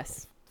 Do it-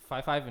 Yes.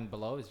 5'5" and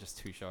below is just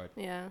too short.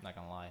 yeah. Not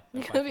gonna lie.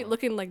 You're Or gonna be 5'4".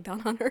 looking like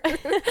down on her.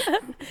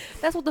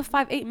 That's what the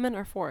 5'8" men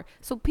are for.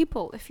 So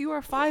people, if you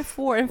are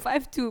 5'4" and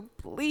 5'2",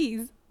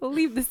 please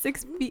leave the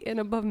 6 feet and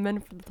above men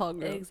for the tall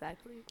girls.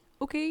 Exactly.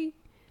 Okay?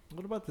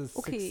 What about the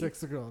Okay.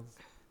 6'6" girls?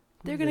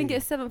 They're Who's gonna dating?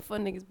 get 7 foot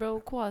niggas,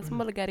 bro. Kwa,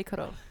 small gari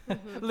karo.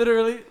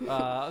 Literally.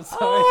 I'm sorry.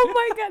 Oh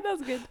my god,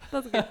 that's good.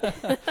 That's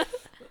good.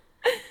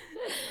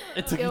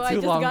 It took Yo, you I too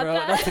just long, got bro.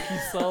 that. That took you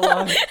so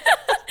long.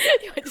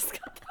 Yo, I just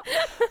got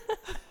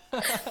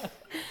that.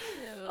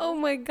 Oh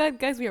my god,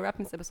 guys, we are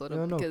wrapping this episode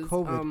No, up no, because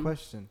COVID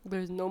question.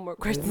 there's no more No,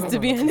 questions no, to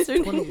be no,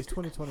 answered. It's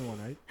 2021,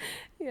 right?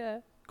 Yeah.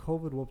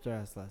 COVID whooped our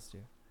ass last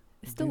year.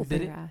 It's still you whooping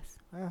think- your ass.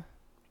 Ah,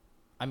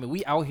 I mean,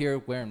 we out here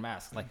wearing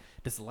masks. Like,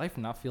 does life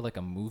not feel like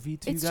a movie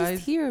to It's you guys?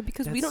 just here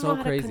because we That's don't know so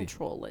how crazy. to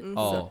control it. Mhm.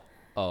 Oh,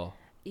 oh.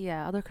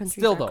 Yeah, other countries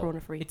Still are though, corona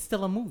free. it's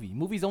still a movie.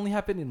 Movies only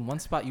happen in one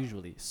spot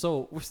usually,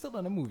 so we're still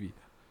in a movie.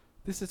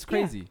 This is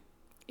crazy.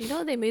 You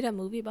know they made a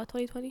movie about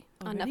 2020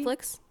 on Already?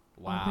 Netflix?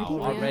 Wow,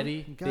 Already?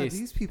 already? God, They,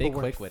 these they people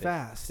quick work with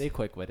fast. it. They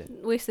quick with it.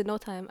 Wasted no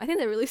time. I think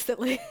they released it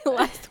like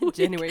last week.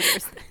 January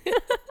 1st.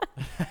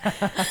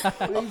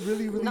 They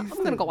really released I'm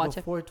gonna it go watch it.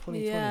 before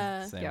 2020.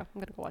 Yeah. Same. Yeah,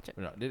 I'm gonna go watch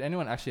it. Did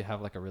anyone actually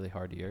have like a really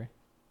hard year?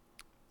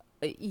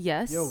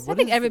 Yes. Yo, I what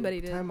think is-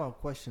 everybody did. Time out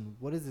question.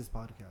 What is this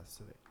podcast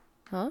today?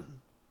 Huh?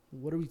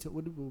 What are we?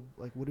 What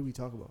do we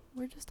talk about?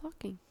 We're just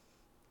talking.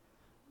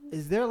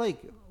 Is there like?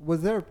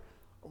 Was there?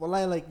 Well,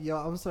 I like. Yo,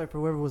 I'm sorry for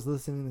whoever was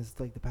listening. This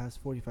like the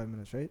past 45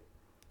 minutes, right?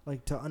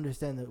 Like to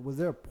understand that. Was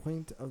there a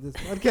point of this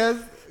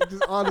podcast?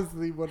 Just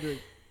honestly wondering.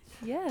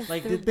 Yes.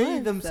 Like, there did they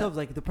was. themselves,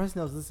 like the person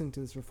that was listening to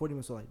this for 40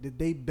 minutes, so like, did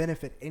they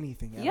benefit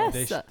anything? At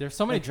Yes. all? They there's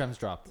so many Like- gems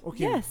dropped.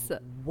 Okay. Yes.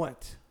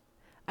 What?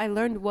 I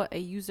learned what a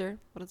user.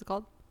 What is it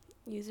called?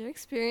 User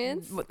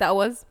experience. What that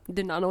was.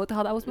 Did not know what the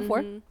hell that was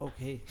before. Mhm.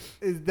 Okay.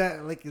 Is that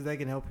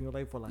gonna help in your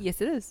life or life?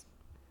 Yes, it is.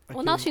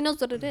 Well, now she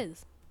knows what it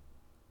is.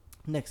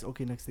 Next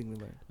thing we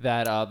learned.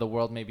 That the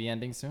world may be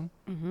ending soon.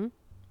 Mm-hmm.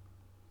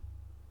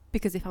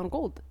 Because they found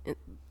gold.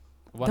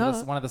 One Duh.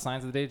 of the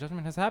signs of the day of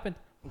judgment has happened.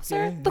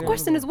 Sir, Okay, the yeah,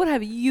 question no. is, what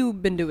have you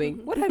been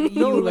doing? What have you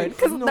No, like, learned?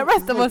 Because no, the rest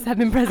 'cause of like- us have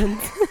been present.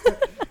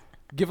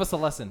 Give us a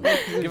lesson.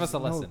 Give us a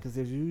lesson. because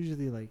there's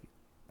usually like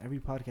every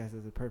podcast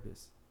has a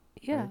purpose.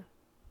 Yeah. Right.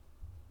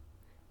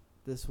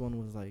 This one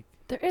was like,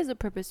 There is a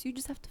purpose. You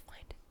just have to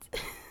find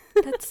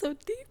it. That's so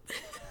deep.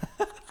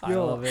 I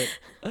Yo. love it.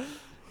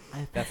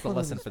 That's the Hold on,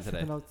 lesson it's for today.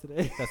 tripping out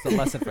today. That's the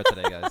lesson for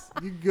today, guys.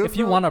 You good, If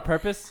you bro? want a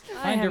purpose,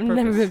 I find your have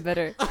never been purpose.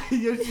 better.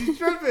 Yo, she's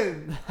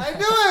tripping. I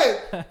knew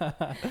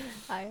it.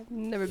 I have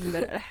never been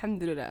better.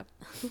 Alhamdulillah.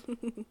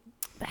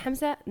 But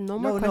Hamza, no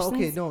more No,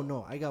 questions. okay,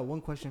 no. I got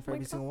one question for Oh my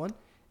every God. single one.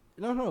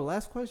 No,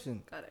 last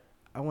question. Got it.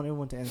 I want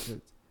everyone to answer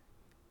it.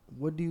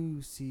 What do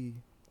you see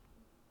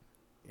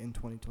in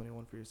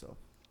 2021 for yourself?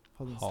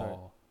 Hold on, start.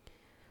 Oh.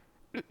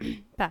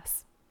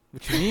 Pass.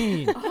 What you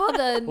mean? Hold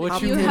on. What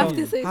Hot you you mean? have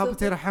to say Hot something.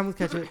 potato, hamlet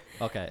ketchup.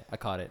 Okay, I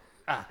caught it.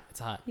 Ah, it's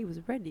hot. He was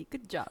ready.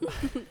 Good job.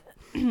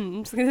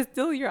 I'm just gonna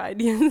steal your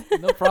ideas.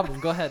 No problem.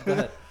 Go ahead. Go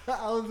ahead.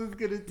 I was just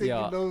gonna take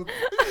Yeah. notes.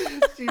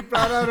 She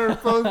brought out her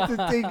phone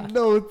to take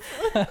notes.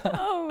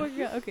 Oh my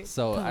god. Okay.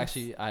 So Pass.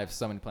 actually, I have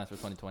so many plans for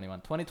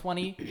 2021.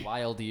 2020,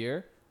 wild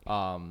year.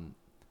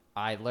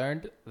 I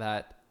learned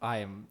that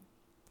I'm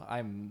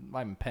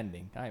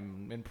pending.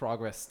 I'm in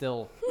progress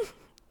still.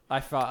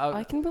 I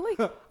I can believe.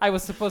 I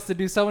was supposed to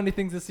do so many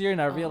things this year,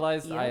 and I Oh,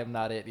 realized I yep. am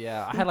not it.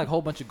 Yeah, I had like a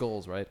whole bunch of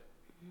goals, right?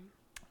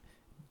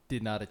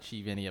 Did not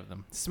achieve any of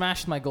them.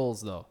 Smashed my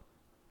goals though.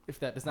 If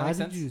that does that How make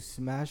did sense? you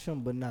smash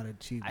them but not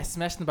achieve I them?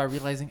 smashed them by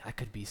realizing I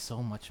could be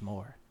so much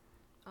more.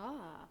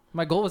 Ah.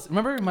 My goal was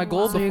my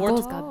goal So your before.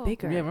 goals Oh. got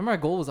bigger. Yeah, remember my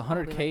goal was like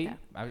 100K. that.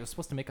 I was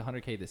supposed to make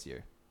 100K this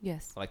year,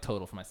 Yes. like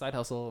total for my side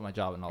hustle, my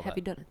job, and all Have that.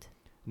 you done it?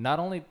 Not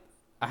only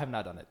I have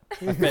not done it. I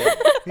He failed.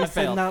 I said,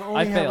 failed. not I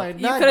only have failed. I You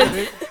not could've- done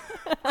it,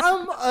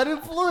 I'm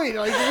unemployed.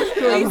 Like,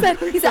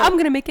 he said, I'm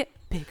gonna make it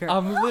bigger.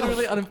 I'm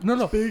literally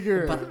no.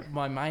 bigger. But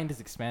my mind is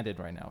expanded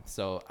right now.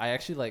 So I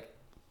actually like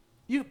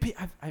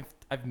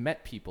I've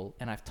met people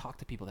and I've talked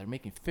to people that are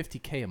making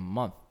 50K a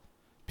month.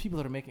 People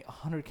that are making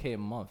 100K a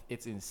month.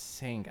 It's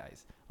insane,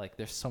 guys. Like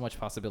there's so much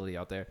possibility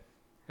out there.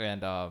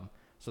 And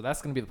so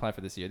that's going to be the plan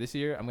for this year. This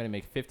year I'm going to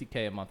make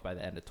 50K a month by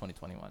the end of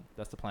 2021.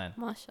 That's the plan.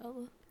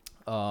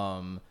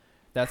 MashaAllah.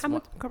 That's How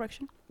what much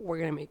correction? We're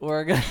gonna make.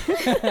 we're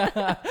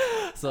gonna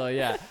so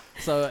yeah,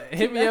 so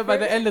hit me up by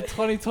the end of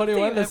 2021.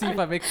 Team Let's see if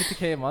effort. I make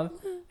 50K a month.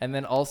 And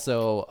then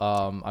also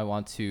I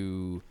want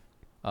to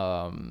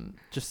I'm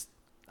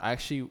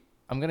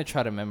gonna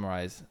try to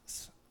memorize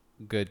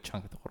good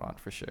chunk of the Quran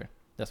for sure.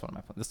 That's one of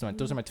my plans.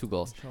 Those are my two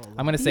goals. Inshallah.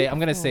 I'm gonna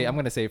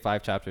Beautiful. say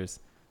 5 chapters,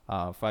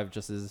 5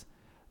 juzzes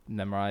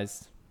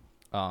memorized.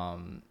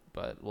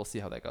 But we'll see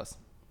how that goes.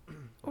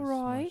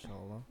 Alright.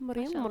 Mashallah.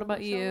 Mariam, Mashallah, what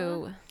about you?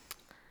 mashallah.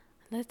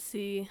 Let's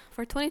see.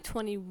 For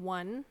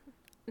 2021,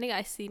 I think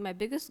I see my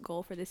biggest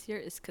goal for this year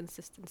is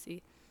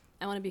consistency.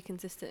 I want to be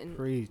consistent in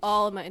Preach.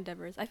 all of my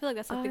endeavors. I feel like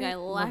that's something I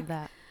love lack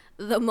that.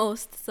 the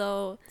most.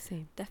 So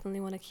Same.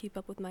 definitely want to keep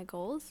up with my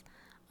goals.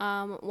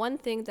 One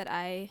thing that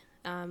I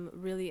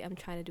really am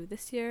trying to do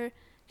this year,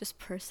 just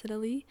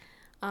personally,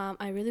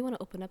 I really want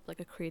to open up like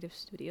a creative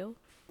studio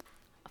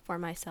for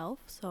myself.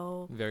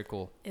 So Very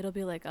cool. it'll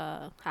be like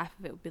half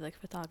of it would be like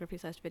photography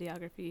 /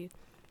 videography.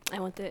 I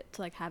want it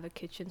to like have a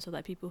kitchen so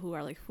that people who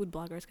are like food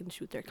bloggers can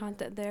shoot their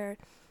content there.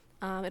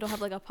 It'll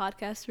have like a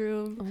podcast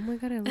room. Oh my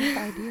god, I love the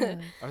idea.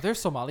 Are there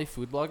Somali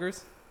food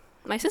bloggers?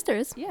 My sister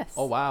is. Yes.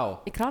 Oh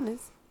wow. Ikram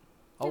is.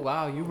 Oh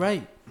wow, you're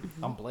right.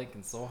 I'm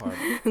blanking so hard.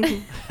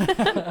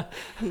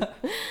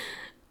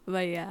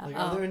 But yeah. Like,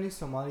 are there any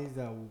Somalis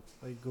that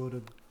like go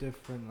to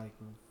different like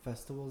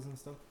festivals and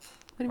stuff?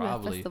 What do you mean a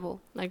Probably.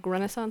 festival? like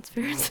Renaissance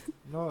fairs.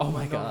 No. Oh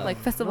my God. Like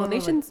Festival no, of like-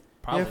 Nations?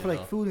 Probably. Yeah, for like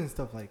though. food and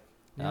stuff like.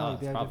 You know, Oh, like,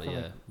 they it's have probably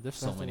different, yeah. like, There's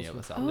so many of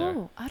us festivals out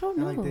there. Oh, I don't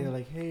and know. like they're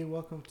like, hey,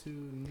 welcome to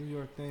New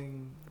York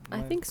thing. I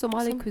Like, think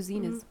Somali Some-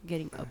 cuisine is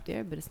getting up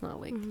there, but it's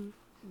not like Mhm.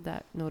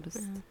 that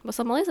noticed. Yeah. But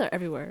Somalis are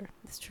everywhere.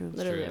 It's true.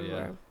 Literally true, yeah.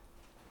 everywhere.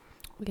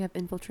 We have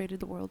infiltrated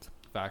the world.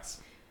 Facts.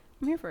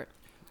 I'm here for it.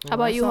 Well, How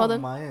about I you, saw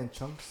Holden? Maya and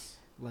Chunks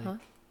like Huh?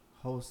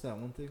 host that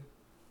one thing.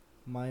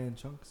 Maya and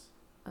Chunks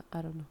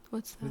I don't know.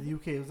 What's with that? the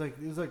UK.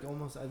 It was like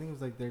almost. I think it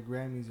was like their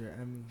Grammys or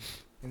Emmy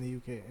in the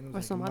UK. And it Or was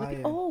like Somali Maya.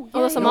 people? Oh, Oh,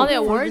 yeah, the Somali yeah.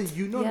 for the Awards?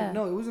 Yeah.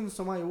 No, it wasn't the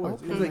Somali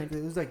Awards. Okay.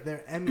 It was like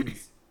their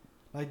Emmys.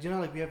 Like, you know,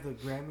 like we have the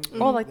Grammy.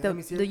 Oh, like the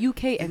Emmys here?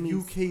 UK The Emmys.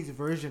 UK's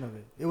version of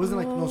it. It wasn't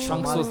like no Oh. Chunks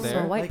Somali. was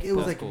there? So white Like it was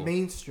That's like cool.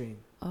 mainstream.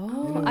 Oh,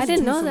 And it I was didn't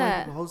two know Somali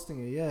that. people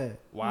hosting it, yeah.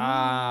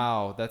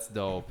 Wow, that's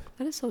dope.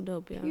 That is so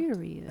dope, yeah.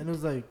 period. And it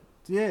was like,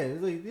 yeah, They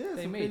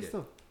some made great it.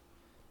 stuff.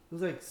 It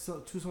was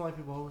like two Somali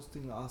people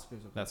hosting the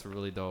Oscars. That's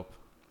really dope.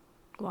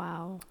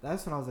 Wow.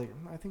 That's when I was like,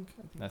 I think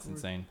That's we're,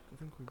 insane. I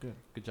think we're good.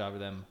 Good job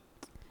with them.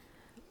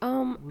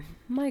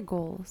 My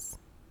goals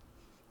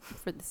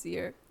for this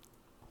year.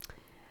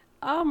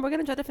 We're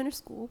gonna try to finish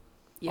school.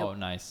 Yep. Oh,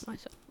 nice.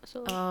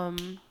 Mashallah.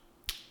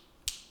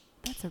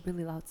 That's a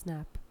really loud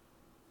snap.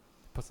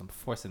 Put some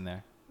force in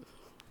there.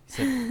 He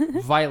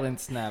said violent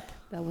snap.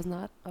 That was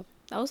not a.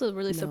 That was a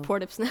really No.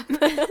 supportive snap.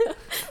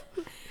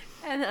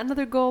 And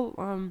another goal.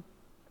 I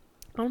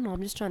don't know.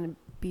 I'm just trying to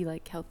be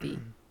like healthy,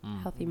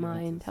 Mm. healthy Yeah,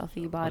 mind, that's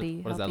healthy inshallah. body,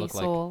 What does that healthy look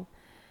like? soul.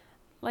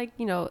 Like,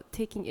 you know,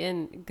 taking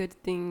in good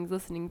things,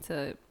 listening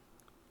to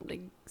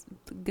like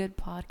good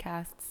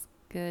podcasts,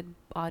 good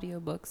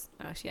audiobooks.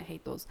 Actually, I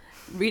hate those.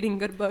 Reading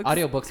good books.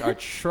 Audiobooks are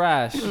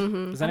trash.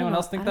 Mhm. Does I don't anyone know.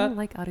 else think I that? don't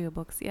like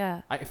audiobooks.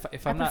 Yeah. If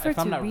I I'm not prefer if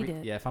I'm to not read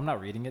it. if I'm not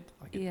reading it,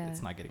 like Yeah.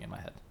 it's not getting in my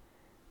head.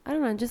 I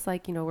don't know, just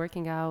like, you know,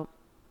 working out,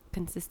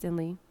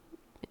 consistently,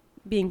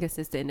 being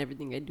consistent in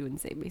everything I do and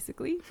say,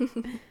 basically.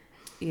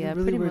 Yeah, you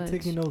really pretty were much.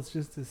 taking notes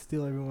just to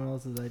steal everyone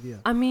else's idea.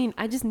 I mean,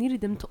 I just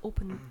needed them to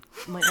open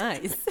my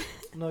eyes.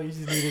 No, you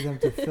just needed them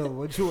to fill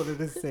what you wanted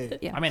to say.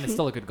 Yeah, I mean, it's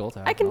still a good goal to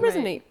have. I can though.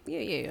 resonate.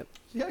 Yeah.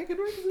 Yeah, I can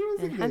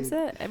And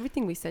Hamza,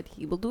 everything we said,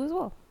 he will do as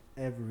well,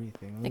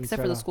 everything. Let me except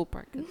start for the off- school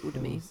part. With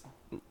let me me. s-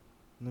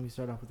 Let me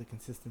start off with the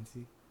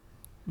consistency.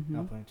 Mhm.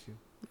 I'll point you.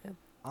 Yeah.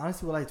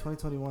 Honestly, with like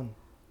 2021,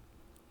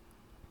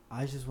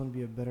 I just want to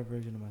be a better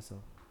version of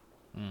myself.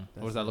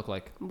 What does that look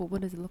like? But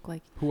what does it look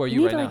like? Who are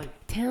You you need right like now?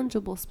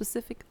 tangible,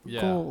 specific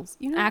Yeah. goals.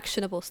 You know,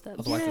 Actionable steps.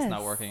 Otherwise, it's not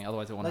Yes. working.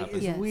 Otherwise, it won't Like happen.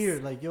 it's Yes.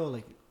 weird. Like yo,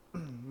 like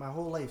my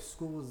whole life,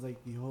 school was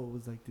like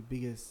the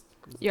biggest.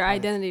 was the Your best.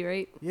 identity,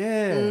 right?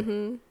 Yeah.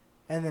 Mm-hmm.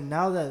 And then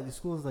now that the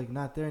school is like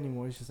not there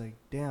anymore, it's just like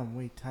damn.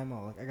 Wait, time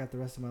out. Like I got the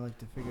rest of my life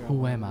to figure out. Who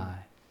what am to I?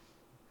 do.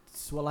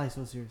 It's what life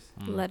so serious.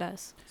 Mm. Let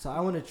us. So I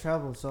want to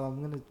travel. So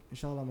I'm gonna,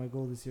 inshallah, my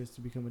goal this year is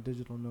to become a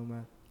digital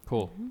nomad.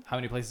 Cool. Mhm. How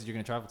many places you're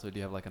gonna travel to? Do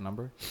you have like a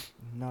number?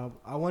 No,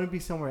 I want to be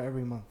somewhere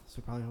every month.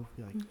 So probably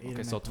hopefully like 8 or Okay,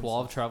 9 so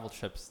 12 places. travel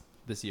trips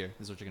this year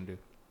is what you're gonna do.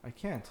 I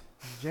can't.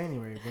 It's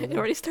January, bro. It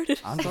already started.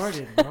 I'm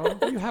started, bro.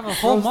 You have a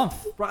whole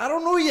month. Bro, I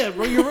don't know yet,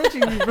 bro. You're rushing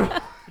me, bro.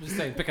 I'm just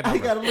saying, pick a I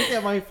number. gotta look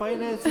at my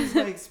finances,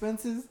 my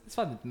expenses. It's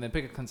fun. And then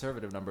pick a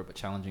conservative number, but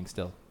challenging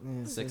still.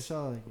 Yeah, so 6.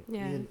 inshallah, like,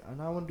 Yeah.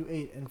 and I want to do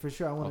 8, and for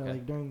sure I want to Okay.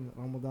 like during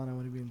Ramadan I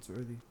want to be in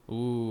Saudi.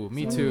 Ooh,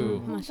 me So-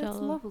 too. Oh, that's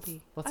Mashallah.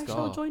 lovely. Let's I go.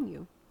 shall join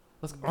you.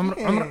 Let's go.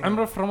 Yeah.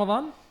 Umrah for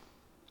Ramadan?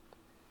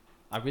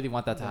 I really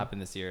want that to Yeah. happen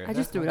this year. I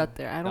just threw it out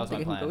there. I That don't was my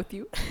think I can go plan. with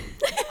you.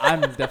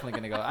 I'm definitely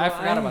gonna go. I Bro,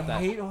 forgot about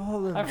that. hate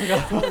all of I them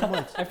forgot so about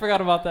much. I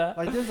forgot about that.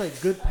 Like there's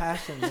like good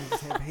passion, and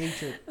just have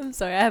hatred. I'm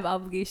sorry, I have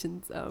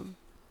obligations. No,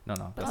 But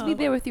that's I'll Oh. be fine.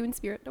 there with you in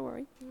spirit. Don't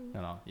worry.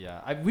 No.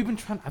 Yeah, we've been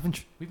trying.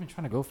 We've been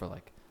trying to go for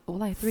like Oh,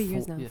 like 3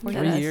 years now. 3 4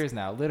 years. years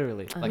now,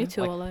 literally. Me Like,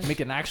 too, like Ola. make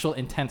an actual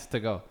intent to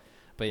go.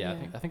 But yeah,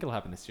 Yeah. I think it'll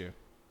happen this year.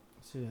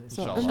 So, yeah,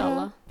 So Inshallah.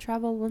 Inshallah.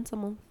 travel once a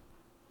month,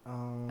 I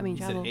mean, You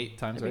said travel 8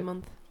 times, every right?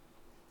 month.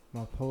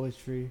 my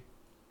poetry.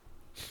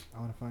 I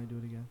want to finally do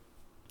it again.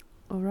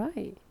 All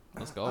right.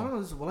 Let's I don't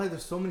go. know.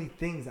 There's so many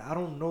things I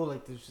don't know.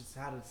 Like there's just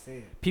how to say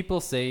it. People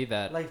say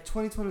that. Like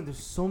 2020,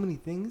 there's so many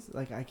things.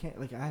 Like I can't.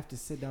 Like I have to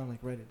sit down. Like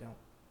write it down.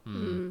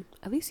 Mm.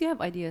 At least you have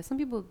ideas. Some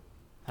people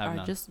Have are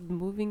none. just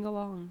moving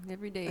along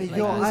every day. Hey, like,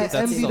 yo, losing I That's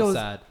envy so those.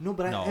 sad. No,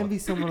 but No. I envy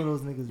some of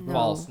those niggas, bro. No.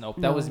 False. Nope.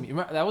 That was No. me.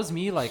 Remember, that was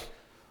me like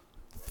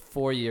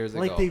 4 years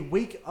Like ago. they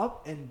wake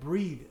up and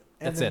breathe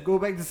and That's then it. go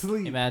back to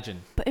sleep.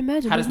 Imagine. But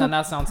imagine How there's does that no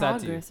not sound sad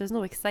to you? progress. There's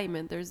no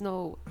excitement. There's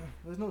no.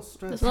 There's no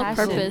stress. There's no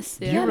Passion. purpose.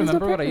 Do Yeah. you there's no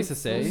remember what I used to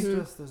purpose. There's say? no Mhm.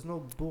 stress. There's no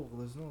bull.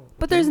 There's no.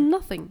 But there's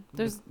nothing.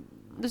 There's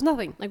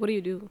nothing. Like, what do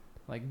you do?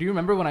 Like, do you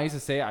remember when I used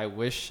to say I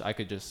wish I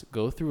could just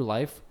go through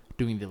life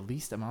doing the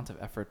least amount of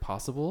effort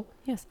possible,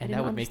 Yes, I and didn't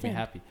that would make me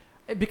understand.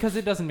 happy? Because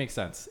it doesn't make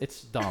sense.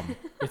 It's dumb.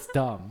 It's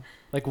dumb.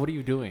 Like, what are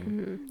you doing?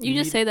 Mm-hmm. You You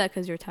just need- say that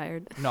because you're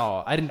tired.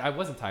 No, I didn't. I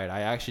wasn't tired.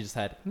 I actually just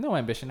had no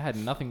ambition. I had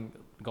nothing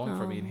going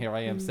for me, and Oh. here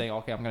I am Mm. saying,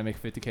 okay, I'm gonna make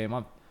 50K a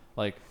month.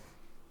 Like,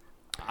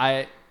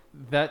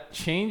 that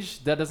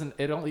change. That doesn't.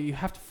 It only you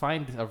have to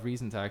find a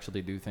reason to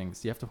actually do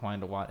things. You have to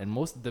find a why. And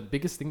the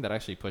biggest thing that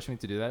actually pushed me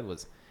to do that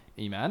was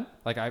iman.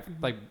 Like I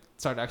like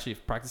started actually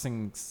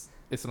practicing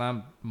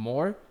Islam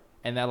more,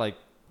 and that like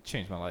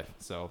changed my life.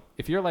 So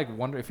if you're like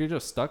if you're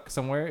just stuck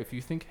somewhere, if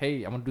you think,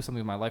 hey, I want to do something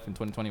with my life in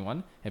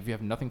 2021, if you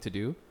have nothing to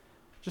do,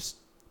 just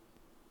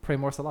pray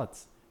more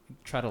salats.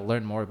 Try to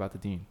learn more about the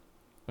deen.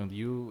 And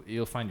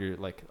you'll find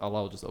like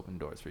Allah will just open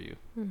doors for you.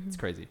 Mm-hmm. It's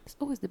crazy. It's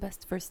always the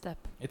best first step.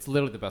 It's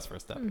literally the best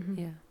first step. Mm-hmm.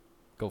 Yeah.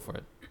 Go for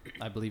it.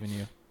 I believe in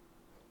you.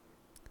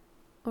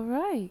 All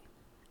right.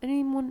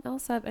 Anyone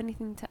else have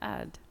anything to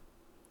add?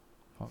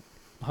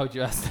 How'd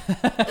you ask?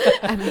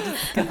 I'm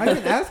just I can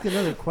ask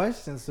another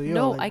question. So yo,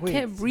 no, like, I wait,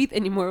 can't so- breathe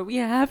anymore. We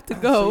have to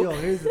So go. yo,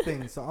 here's the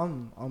thing. So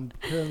I'm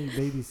currently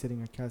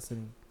babysitting or cat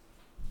sitting.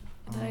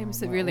 I am my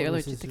severely older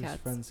allergic to sister's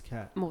cats. friend's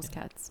cat. Most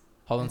cats.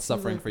 Holland's She's,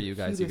 suffering like, for the you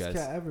guys. cutest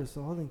cat ever.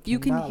 So Holland You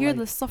can cannot, hear like,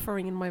 the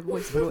suffering in my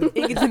voice, Bro, bro.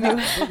 It gets me.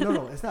 but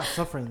no, it's not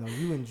suffering though.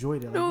 You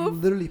enjoyed it. Like, No. you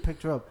literally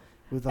picked her up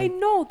with I like.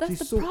 know that's she's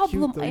the so problem.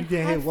 cute though. I You can't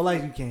hate. have, Well,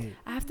 like you can't hate.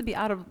 I have to be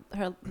out of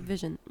her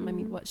vision. I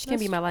mean, Mm. what? She can't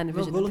be in my line of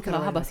No, vision. go look at her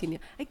right now. Habasini.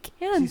 I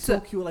can't. She's so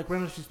cute. Like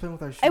right now, she's playing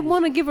with our shoes. I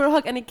want to give her a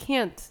hug and I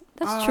can't.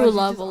 That's true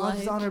love,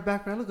 She's like. on her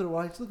background. Look at her.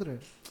 Watch. Look at her.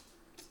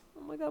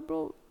 Oh my god,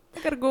 bro. I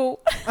gotta go.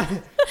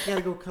 You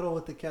gotta go cuddle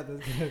with the cat.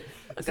 That's good.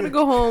 I gotta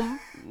go home.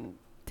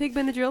 Take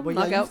Benadryl. But yeah,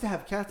 Knock I out. used to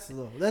have cats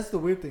though. That's the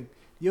weird thing.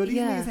 Yo, these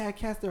Yeah. niggas had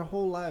cats their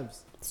whole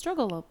lives.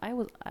 Struggle up. I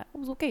was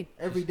okay.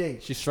 Every day.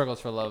 She struggles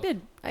for I love.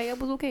 did. I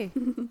was okay.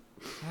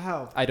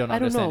 How? I don't I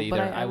don't understand know, but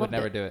either. I I would loved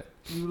never it. do it.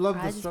 You love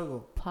I the just- struggle.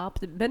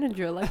 Popped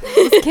Benadryl like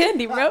it was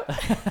candy, bro.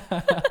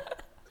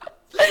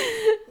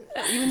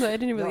 Even though I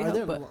didn't really Yo, are help,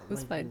 there but lo- it was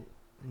like, fine.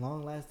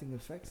 Long-lasting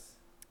effects.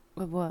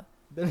 With what?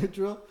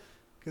 Benadryl.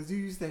 Because you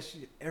use that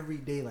shit every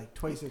day, like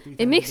twice or 3 times.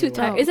 It makes a you day.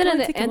 tired. Oh, Isn't I it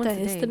the take it once a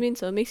day. antihistamine?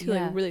 So it makes you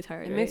Yeah. like really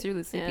tired. It right? makes you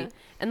really sleepy. Yeah.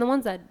 And the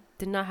ones that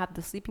did not have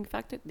the sleeping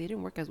factor, they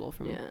didn't work as well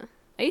for me. Yeah.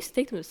 I used to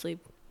take them to sleep.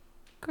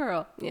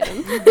 Girl. Yeah.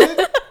 You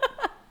did?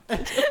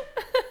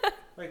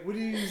 Like, what do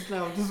you use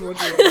now I'm just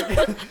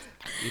wondering.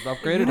 You've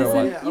upgraded or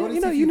what? Yeah, I wanna You see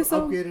know if you've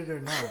Unisom? upgraded or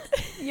not.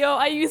 Yo,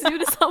 I used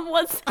Unisom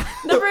once.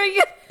 Never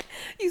again.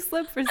 You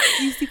slept for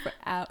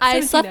hours.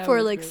 I 17 slept for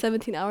hours, like bro.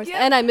 17 hours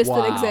Yeah. and I missed an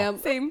Wow. exam.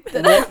 Same.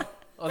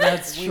 Oh,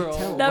 that's Wait, true.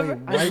 tell- Never-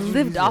 wait, I why'd you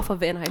lived use off it?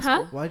 of it in high Huh?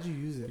 school. Why'd you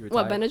use it? You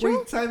What, retired. Benadryl?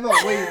 Wait, time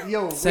out. Wait,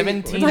 yo. wait.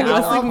 17 We're talking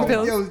about hours? sleeping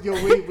pills. Yo,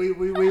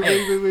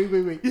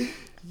 wait.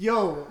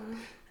 Yo,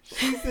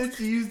 she said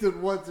she used it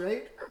once,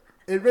 right?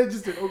 It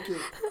registered. Okay,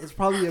 it's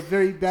probably a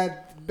very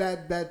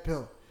bad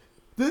pill.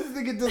 This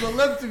nigga to the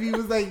left of me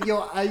was like, yo,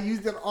 I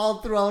used it all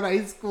throughout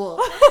high school.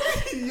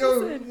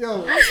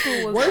 yo. High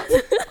school was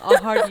a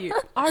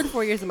hard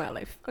 4 years of my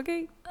life.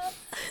 Okay.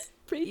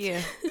 Preach.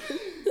 Yeah.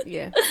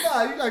 Yeah.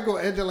 Nah, you're not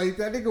gonna end it like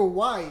that. Nigga,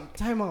 why?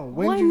 Time out.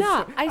 When Why you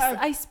not? start- I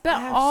I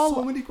spent have all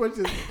so many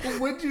questions.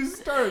 When'd you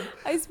start?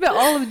 I spent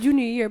all of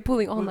junior year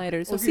pulling all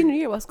nighters. So Okay. senior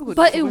year was good.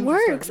 But So it when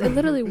did you works. start? It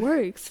literally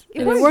works.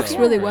 It And it works, works yeah.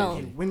 really Crazy. well.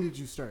 Okay, when did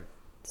you start?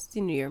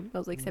 Senior year, I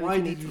was like 17, Why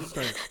did 18. you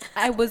start?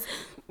 I was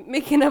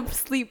making up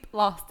sleep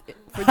lost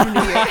for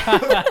junior year.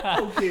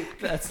 Okay.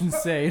 That's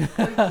insane.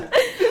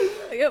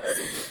 Yep.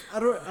 I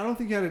don't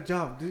think you had a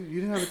job. Dude,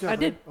 you didn't have a job. I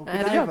did. Right? I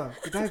had a job.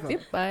 Godiva.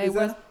 Yep. I Is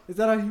was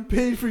that how you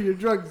paid for your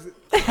drugs?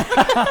 at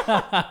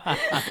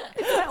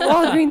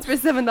Walgreens for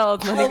 $7, my Oh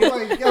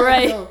nigga. my god.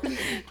 Right. No.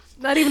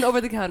 Not even over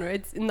the counter.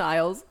 It's in the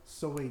aisles.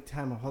 So wait,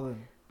 time out, hold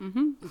on.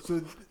 Mm-hmm.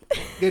 So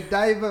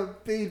Godiva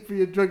paid for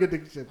your drug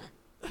addiction.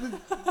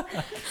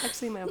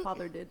 Actually, my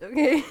father did.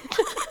 Okay.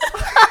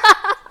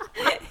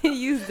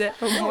 He used it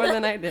for more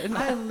than I did.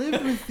 I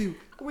lived with you.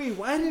 Wait,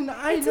 why didn't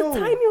I It's know? a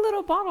tiny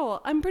little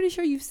bottle. I'm pretty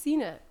sure you've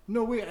seen it.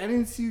 No, wait, I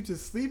didn't see you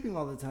just sleeping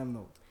all the time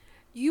though.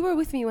 You were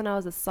with me when I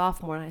was a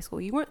sophomore in high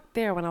school. You weren't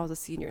there when I was a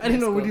senior. I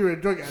didn't know when you were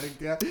a drug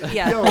addict, yeah.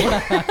 Yeah. Yo,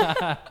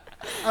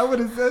 I would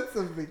have said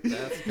something.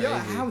 That's Yeah,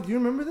 crazy. how do you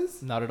remember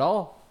this? Not at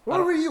all.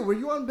 Where were you? Were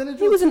you on Benadryl?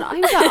 He was at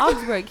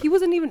Augsburg. He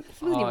wasn't even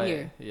Oh,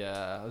 here.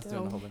 Yeah, I was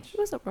doing a whole bunch. It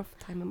was a rough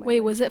time in my Wait,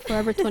 life. was it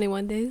Forever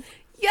 21 Days?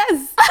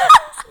 Yes,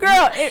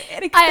 girl. It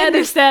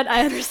extended.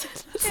 I understand.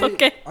 It's Hey,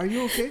 okay. Are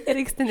you okay? It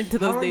extended to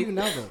How those are days, you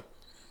now though?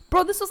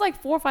 bro. This was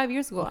like 4 or 5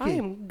 years ago. I Okay,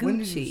 am when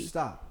did you Gucci.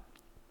 stop?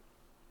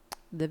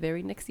 The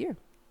very next year,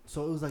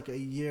 So it was like a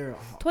year.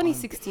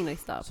 2016, I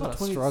stopped. So- What a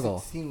struggle.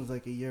 2016 was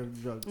like a year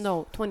of drugs.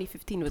 No,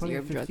 2015 was the year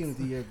of 2015 drugs.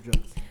 was the year of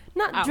drugs.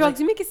 Not Ah, drugs.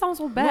 You make it sound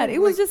so bad. No, It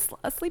was like- just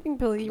a sleeping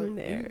pill here and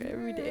there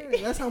every day,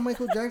 That's how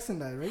Michael Jackson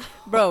died, right?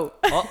 bro.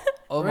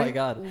 Oh my Right?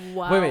 god.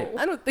 Wow. Wait.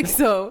 I don't think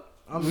so.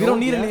 We don't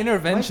need an yeah.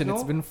 intervention. Right,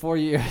 It's no? been 4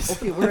 years.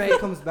 Okay, what if it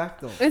comes back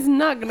though? It's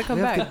not gonna come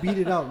we have back. to beat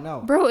it out now.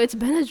 Bro, it's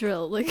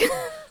Benadryl. Like,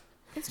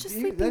 It's just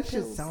Dude, sleeping that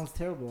pills. shit sounds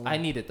terrible. I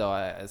need it though.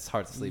 It's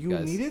hard to sleep, you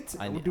guys. need it?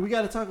 I need- Do we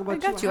gotta talk about I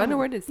got you. I know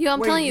where it is. yo, I'm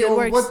Wait, telling you, yo, it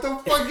works. What the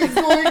fuck is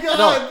going on?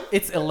 No,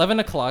 it's 11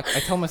 o'clock. I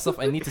tell myself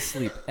I need to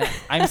sleep. And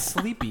I'm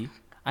sleepy.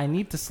 I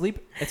need to sleep.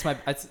 I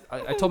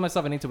told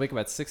myself I need to wake up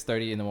at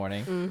 6:30 in the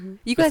morning. Mm-hmm.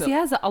 You guys, So- he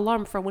has an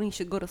alarm for when he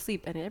should go to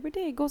sleep, and every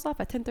day it goes off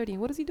at 10:30.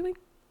 And what is he doing?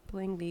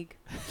 Playing League,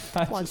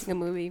 watching a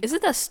movie. Is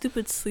it that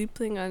stupid sleep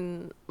thing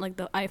on like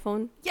the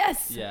iPhone?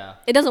 Yes. Yeah.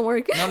 It doesn't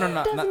work. No,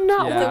 Does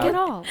not yeah. work at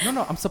all.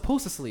 No, I'm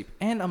supposed to sleep,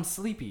 and I'm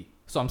sleepy.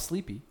 So I'm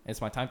sleepy.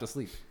 It's my time to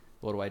sleep.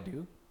 What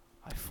do?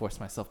 I force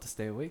myself to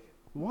stay awake.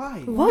 Why?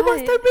 What was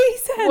Why? the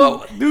reason?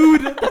 Whoa,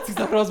 dude, that's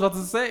exactly what I was about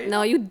to say.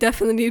 No, you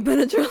definitely need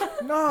Benadryl.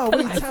 No,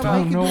 wait, I time don't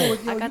I can know. do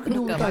it. Yo, I got you the can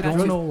do it hookup. without I don't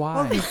drugs. know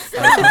why. Oh,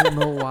 I don't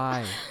know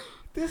why.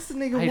 This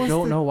nigga I wants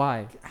don't to. know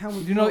why. How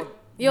would You know-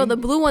 Yo, the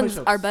blue ones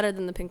Push-ups. are better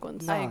than the pink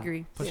ones. Nah. I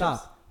agree.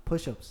 Push-ups.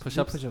 Push-ups.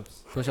 Push-ups?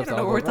 Push-ups. Push-ups. I don't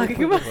know I'll what go- we're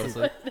talking I'll about. go to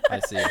sleep. I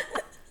see.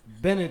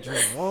 Benadryl.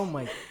 Oh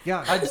my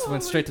god. I just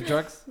went straight to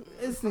drugs.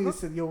 This nigga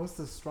said, "Yo, what's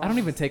the strongest?" I don't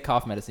even take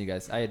cough medicine, you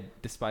guys. I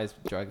despise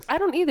drugs. I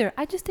don't either.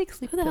 I just take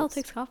sleep Who the hell pills.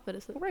 takes cough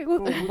medicine? Right. Bro,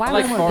 Why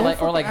like would Don't or like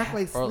fucking or like act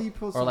like or, sleep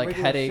pills or are like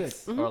regular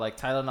headaches shit. or like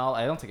Tylenol.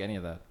 I don't take any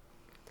of that.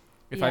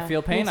 If I Yeah,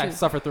 feel pain, me I too.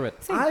 suffer through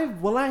it.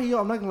 I'm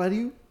not gonna lie to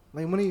you.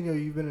 Like, Money, you know,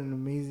 you've been an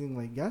amazing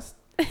like guest,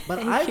 but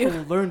Thank I've you.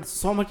 learned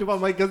so much about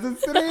my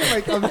cousins today.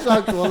 Like, I'm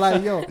shocked. Wallah,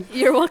 yo,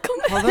 You're welcome.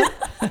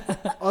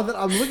 hold on,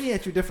 I'm looking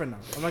at you different now.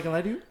 I'm not gonna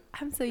lie to you.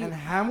 I'm so you. And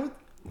Hamid,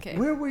 Okay.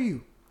 where were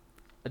you?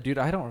 Dude,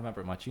 I don't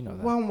remember much. You know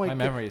that. Oh my my God.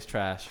 memory is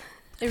trash.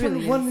 It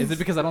really One is. Is it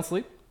because I don't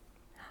sleep?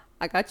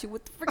 I got you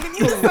with the freaking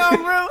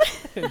uniform, bro.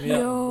 Hit me up.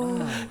 Yo,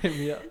 Hit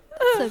me up.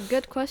 that's a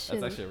good question.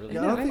 That's actually a really Yeah,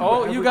 I good. don't think Oh,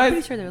 we're you ever- guys.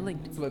 Pretty sure they're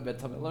linked. It's my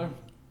bedtime alarm.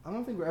 I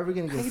don't think we're ever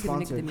gonna I get think it's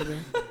sponsored.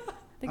 linked.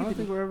 I don't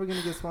think we're ever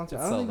gonna get sponsored.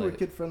 It's I don't so think we're late.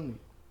 kid friendly.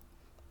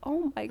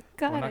 Oh my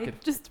god! not I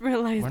good. just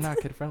realized. We're not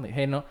kid friendly.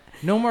 Hey, no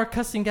more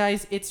cussing,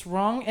 guys. It's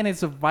wrong and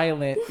it's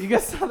violent. You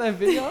guys saw that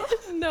video?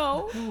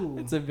 No. Ooh.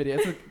 It's a video.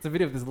 It's a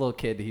video of this little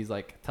kid. He's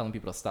like telling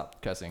people to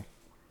stop cussing.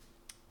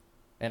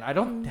 And I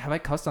don't have I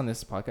cussed on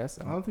this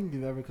podcast. I don't think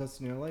you've ever cussed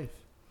in your life.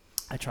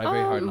 I try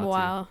very hard not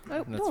wow. Oh, to.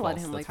 And don't let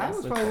false. him That's like Ham that.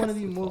 was false. probably one of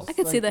the That's most. false. I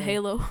could see like, the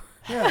halo.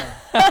 Yeah.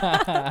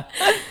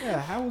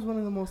 Yeah, Ham was one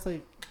of the most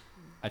like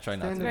I try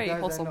not Standard to. Very guys I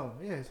wholesome. know.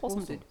 Yeah, it's Wholesome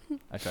wholesome. dude.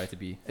 I try to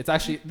be. It's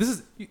actually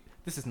this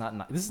is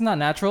not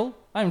natural.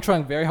 I'm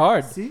trying very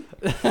hard. See,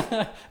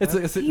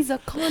 It's He's a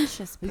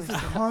conscious he's a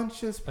person.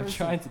 conscious I'm person.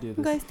 trying to do You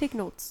this. guys take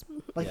notes.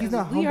 Like Yeah. he's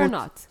not We humble. are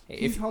not.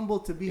 He's humble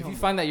to be If humble. you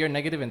find that you're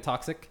negative and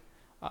toxic,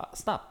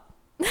 stop.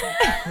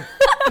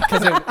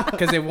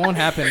 Because it won't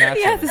happen He has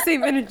naturally. the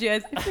same energy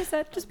as if you're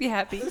sad, just be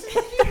happy.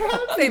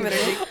 Same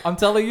energy. I'm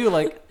telling you,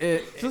 like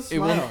Just it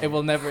will smile. it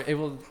will never it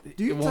will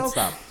do you it won't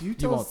stop. Do you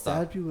tell won't stop.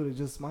 sad people to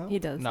just smile? He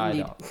does. No, I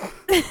indeed.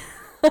 don't.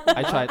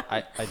 I tried.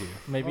 I do.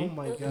 Maybe. Oh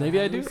my God. Maybe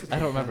I do. Listen, I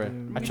don't remember.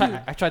 dude. I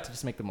tried. I tried to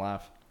just make them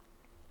laugh.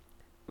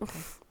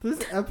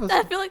 This episode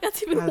I feel like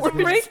that's even has worse.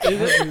 been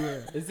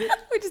everywhere. Is it?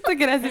 We just took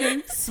it as it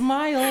is.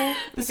 Smile.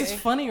 This is Okay.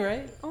 funny,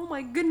 right? Oh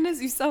my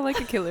goodness, you sound like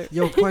a killer.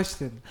 Yo,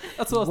 question.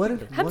 That's what I was What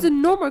thinking. if Have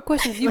some normal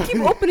questions. You keep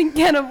opening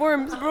can of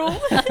worms, bro.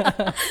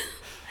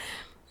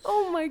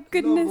 Oh my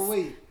goodness. No, but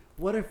wait.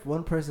 What if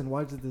one person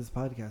watches this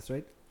podcast,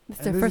 right? It's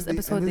And their this first is the-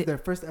 episode. And this is They, their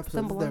first episode. This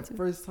stumble is onto. their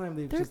first time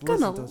they've they're just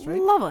gonna listened to us,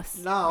 right? love us.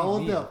 Nah,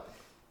 hold Maybe. up.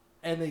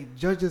 And they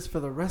judge us for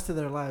the rest of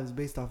their lives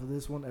based off of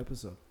this one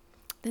episode.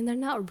 Then they're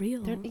not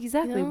real.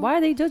 Exactly. You know? Why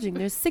are they judging?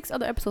 There's 6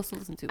 other episodes to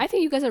listen to. I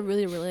think you guys are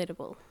really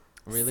relatable.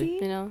 Really? See?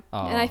 You know,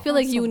 Oh. and I feel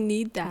like you Awesome.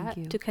 need Thank that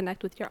you. to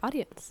connect with your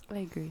audience. I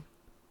agree.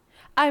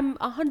 I'm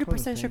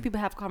 100% sure thing. people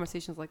have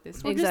conversations like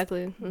this. We're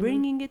Exactly. just Mhm.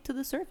 bringing it to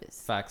the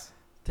surface. Facts.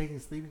 Taking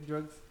sleeping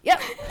drugs.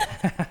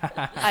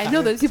 I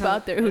know there's people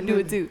out there who do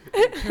it too.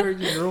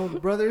 Encouraging your own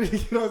brother to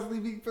get on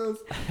sleeping pills.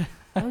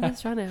 I'm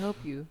just trying to help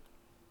you.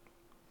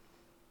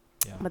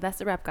 Yeah. But that's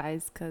the wrap,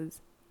 guys,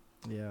 because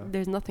Yeah.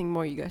 there's nothing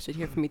more you guys should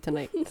hear from me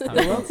tonight.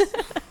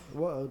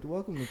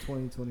 Welcome to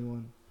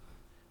 2021,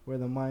 where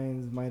the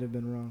minds might have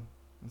been wrong.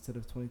 Instead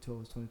of 2012, it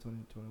was 2020,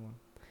 21.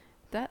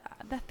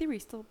 That theory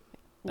still,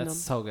 That's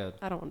so good.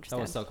 I don't That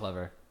understand. was so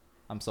clever.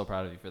 I'm so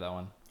proud of you for that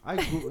one. No,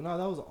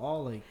 that was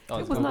all like. Oh,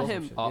 It it's was good not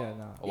bullshit. him. Oh, Yeah,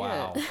 nah.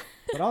 Wow.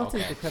 But I'll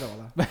take Okay. the credit.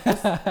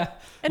 Wallah.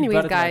 Anyways,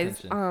 brought it to my guys,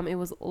 attention. it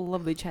was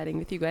lovely chatting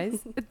with you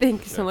guys.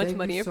 Thank you so much, Thank you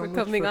Maria, so for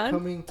much coming on.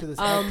 Coming to this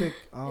Um, hectic.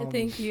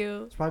 Thank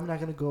you. It's probably not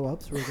gonna go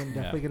up, so we're gonna Yeah.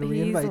 definitely gonna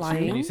He's reinvite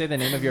lying. Can you say the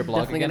name of your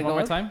blog Definitely again gonna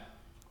one go more up. time?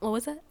 What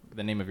was that?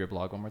 The name of your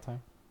blog one more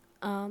time.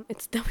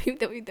 It's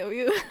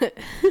www.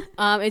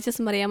 It's just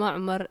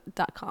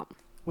mariamaumar.com.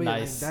 Wait,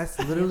 Nice. like, that's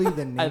literally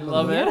the name. I of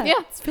love the it. book? Yeah.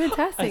 It's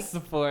fantastic. I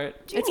support.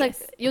 It's like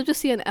you'll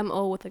just see an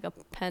MO with like a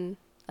pen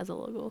as a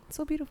logo.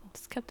 So beautiful.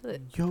 Just kept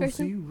it. Yo, very so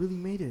simple. you really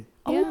made it.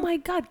 Oh Yeah. my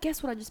God!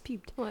 Guess what I just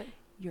peeped? What?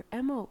 Your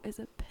MO is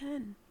a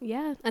pen.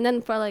 Yeah, and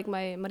then for like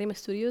my Marima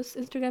Studios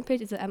Instagram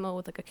page, it's an MO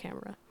with like a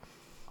camera.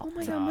 Oh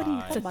my God, Maria, you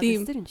Nice. thought It's a about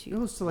theme. this, didn't you?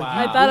 Yo, so like,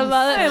 Wow. you I thought really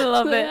about it. s- I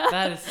love it.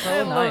 That is so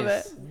I love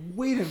nice.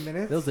 Wait a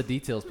minute. Those are the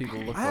details people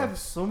look I for. have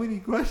so many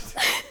questions.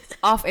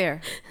 Off air.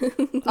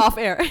 Off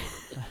air.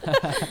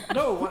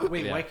 No,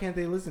 wait. Yeah. Why can't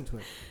they listen to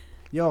it?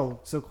 Yo,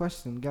 so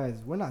question,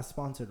 guys. We're not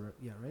sponsored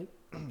yet, right?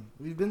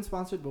 We've been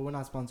sponsored, but we're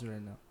not sponsored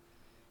right now.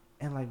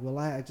 And like,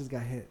 I just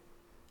got hit.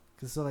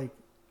 Cause so like,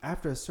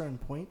 after a certain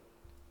point,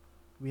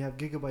 we have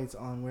gigabytes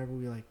on wherever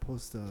we like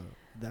post the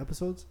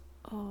episodes.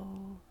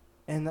 Oh.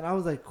 And then I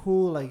was like,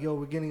 cool, like, yo,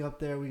 we're getting up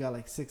there. We got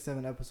like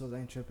 6-7 episodes. I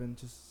ain't tripping.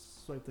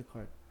 Just swipe the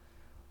card.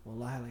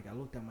 Well, I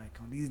looked at my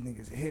account. These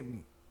niggas hit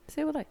me.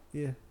 Say what I.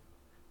 Yeah.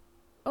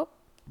 Oh.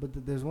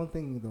 But there's one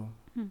thing though.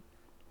 Hmm.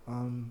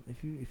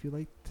 If you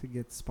like to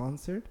get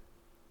sponsored,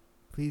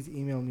 please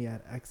email me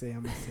at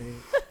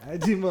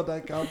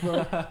xamsa@gmail.com. Bro.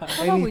 about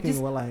we Anything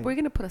just- will I? We're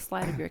gonna put a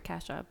slide of your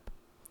Cash App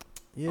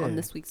Yeah. on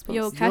this week's post.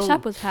 Yo, Cash Yo,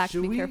 App was hacked.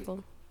 should Be we-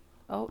 careful.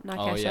 Oh, not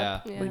Oh, Cash yeah.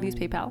 App. Yeah. We're gonna use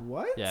PayPal.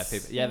 What? Yeah,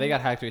 they got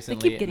hacked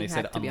recently. keep getting and they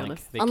said hacked, to be unlink.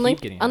 honest. They keep Unlink,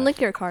 getting unlink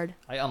hacked. your card.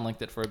 I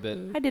unlinked it for a bit.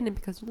 Mm. I didn't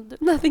because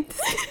there's nothing to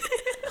say.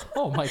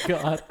 Oh my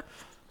god.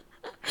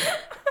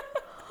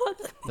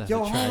 That's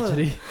Yo, a hold up.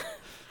 tragedy.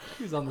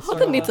 He's on the Holden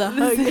circle. needs a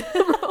hug.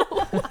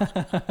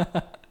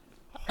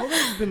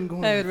 Holden's been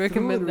going. I would through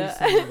recommend it that.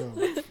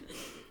 recently, though.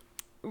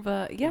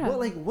 But yeah.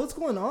 What's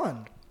going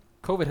on?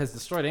 COVID has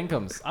destroyed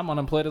incomes. I'm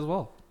unemployed as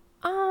well.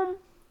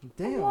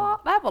 Damn. I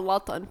have a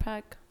lot to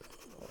unpack.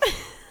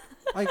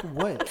 Like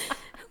what?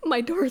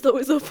 My door's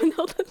always open.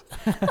 Holden.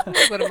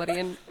 Go to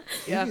Marian.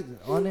 Yeah. You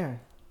get on air.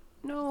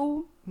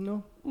 No.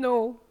 No,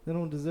 No. they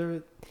don't deserve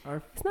it.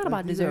 It's not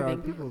about these are our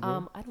deserving. people,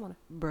 bro. I don't want to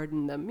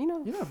burden them. You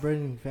know. You're not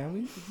burdening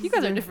families. You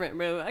guys are different,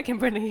 bro. I can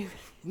burden you.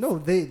 No,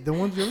 the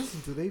ones you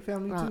listen to, they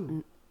family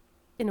too.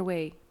 In a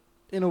way.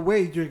 In a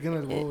way, you're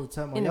gonna go all the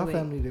time. in a Y'all way.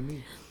 family to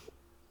me.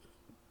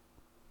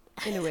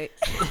 In a way.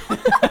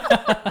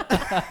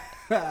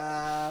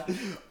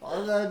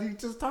 All that, you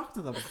just talk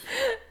to them.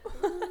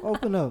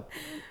 Open up.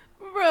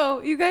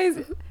 Bro, you guys.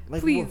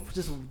 Like, Please.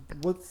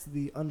 What's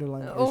the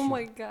underlying Oh issue?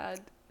 my God.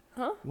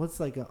 Huh? What's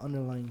like an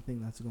underlying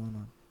thing that's going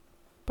on?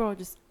 Bro,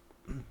 just.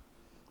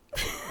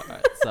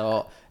 Alright,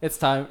 so it's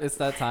time. It's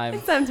that time.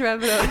 It's time to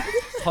wrap it up.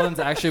 Holden's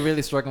actually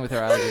really struggling with her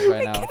allergies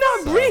right now.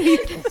 Cannot so-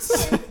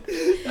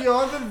 breathe. Yo,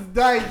 I'm gonna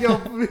die, yo.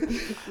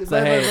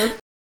 So hey,